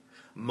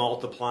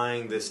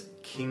 multiplying this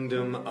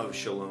kingdom of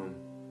shalom,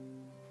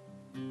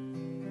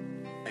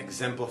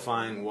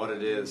 exemplifying what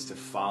it is to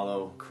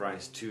follow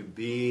Christ, to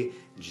be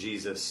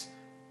Jesus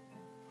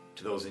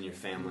to those in your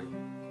family,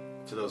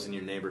 to those in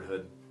your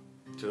neighborhood,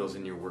 to those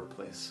in your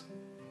workplace.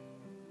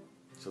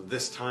 So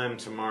this time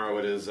tomorrow,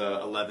 it is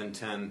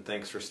 11:10.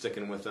 Thanks for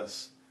sticking with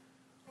us.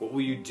 What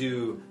will you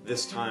do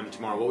this time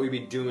tomorrow? What will you be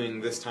doing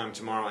this time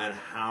tomorrow? And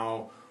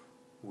how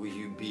will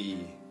you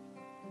be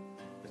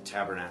the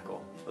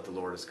tabernacle that the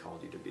Lord has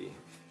called you to be?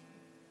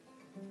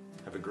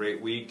 Have a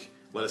great week.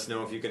 Let us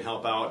know if you can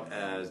help out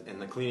in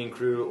the cleaning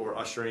crew or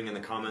ushering in the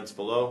comments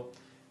below.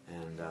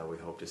 And we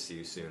hope to see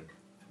you soon.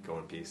 Go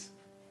in peace.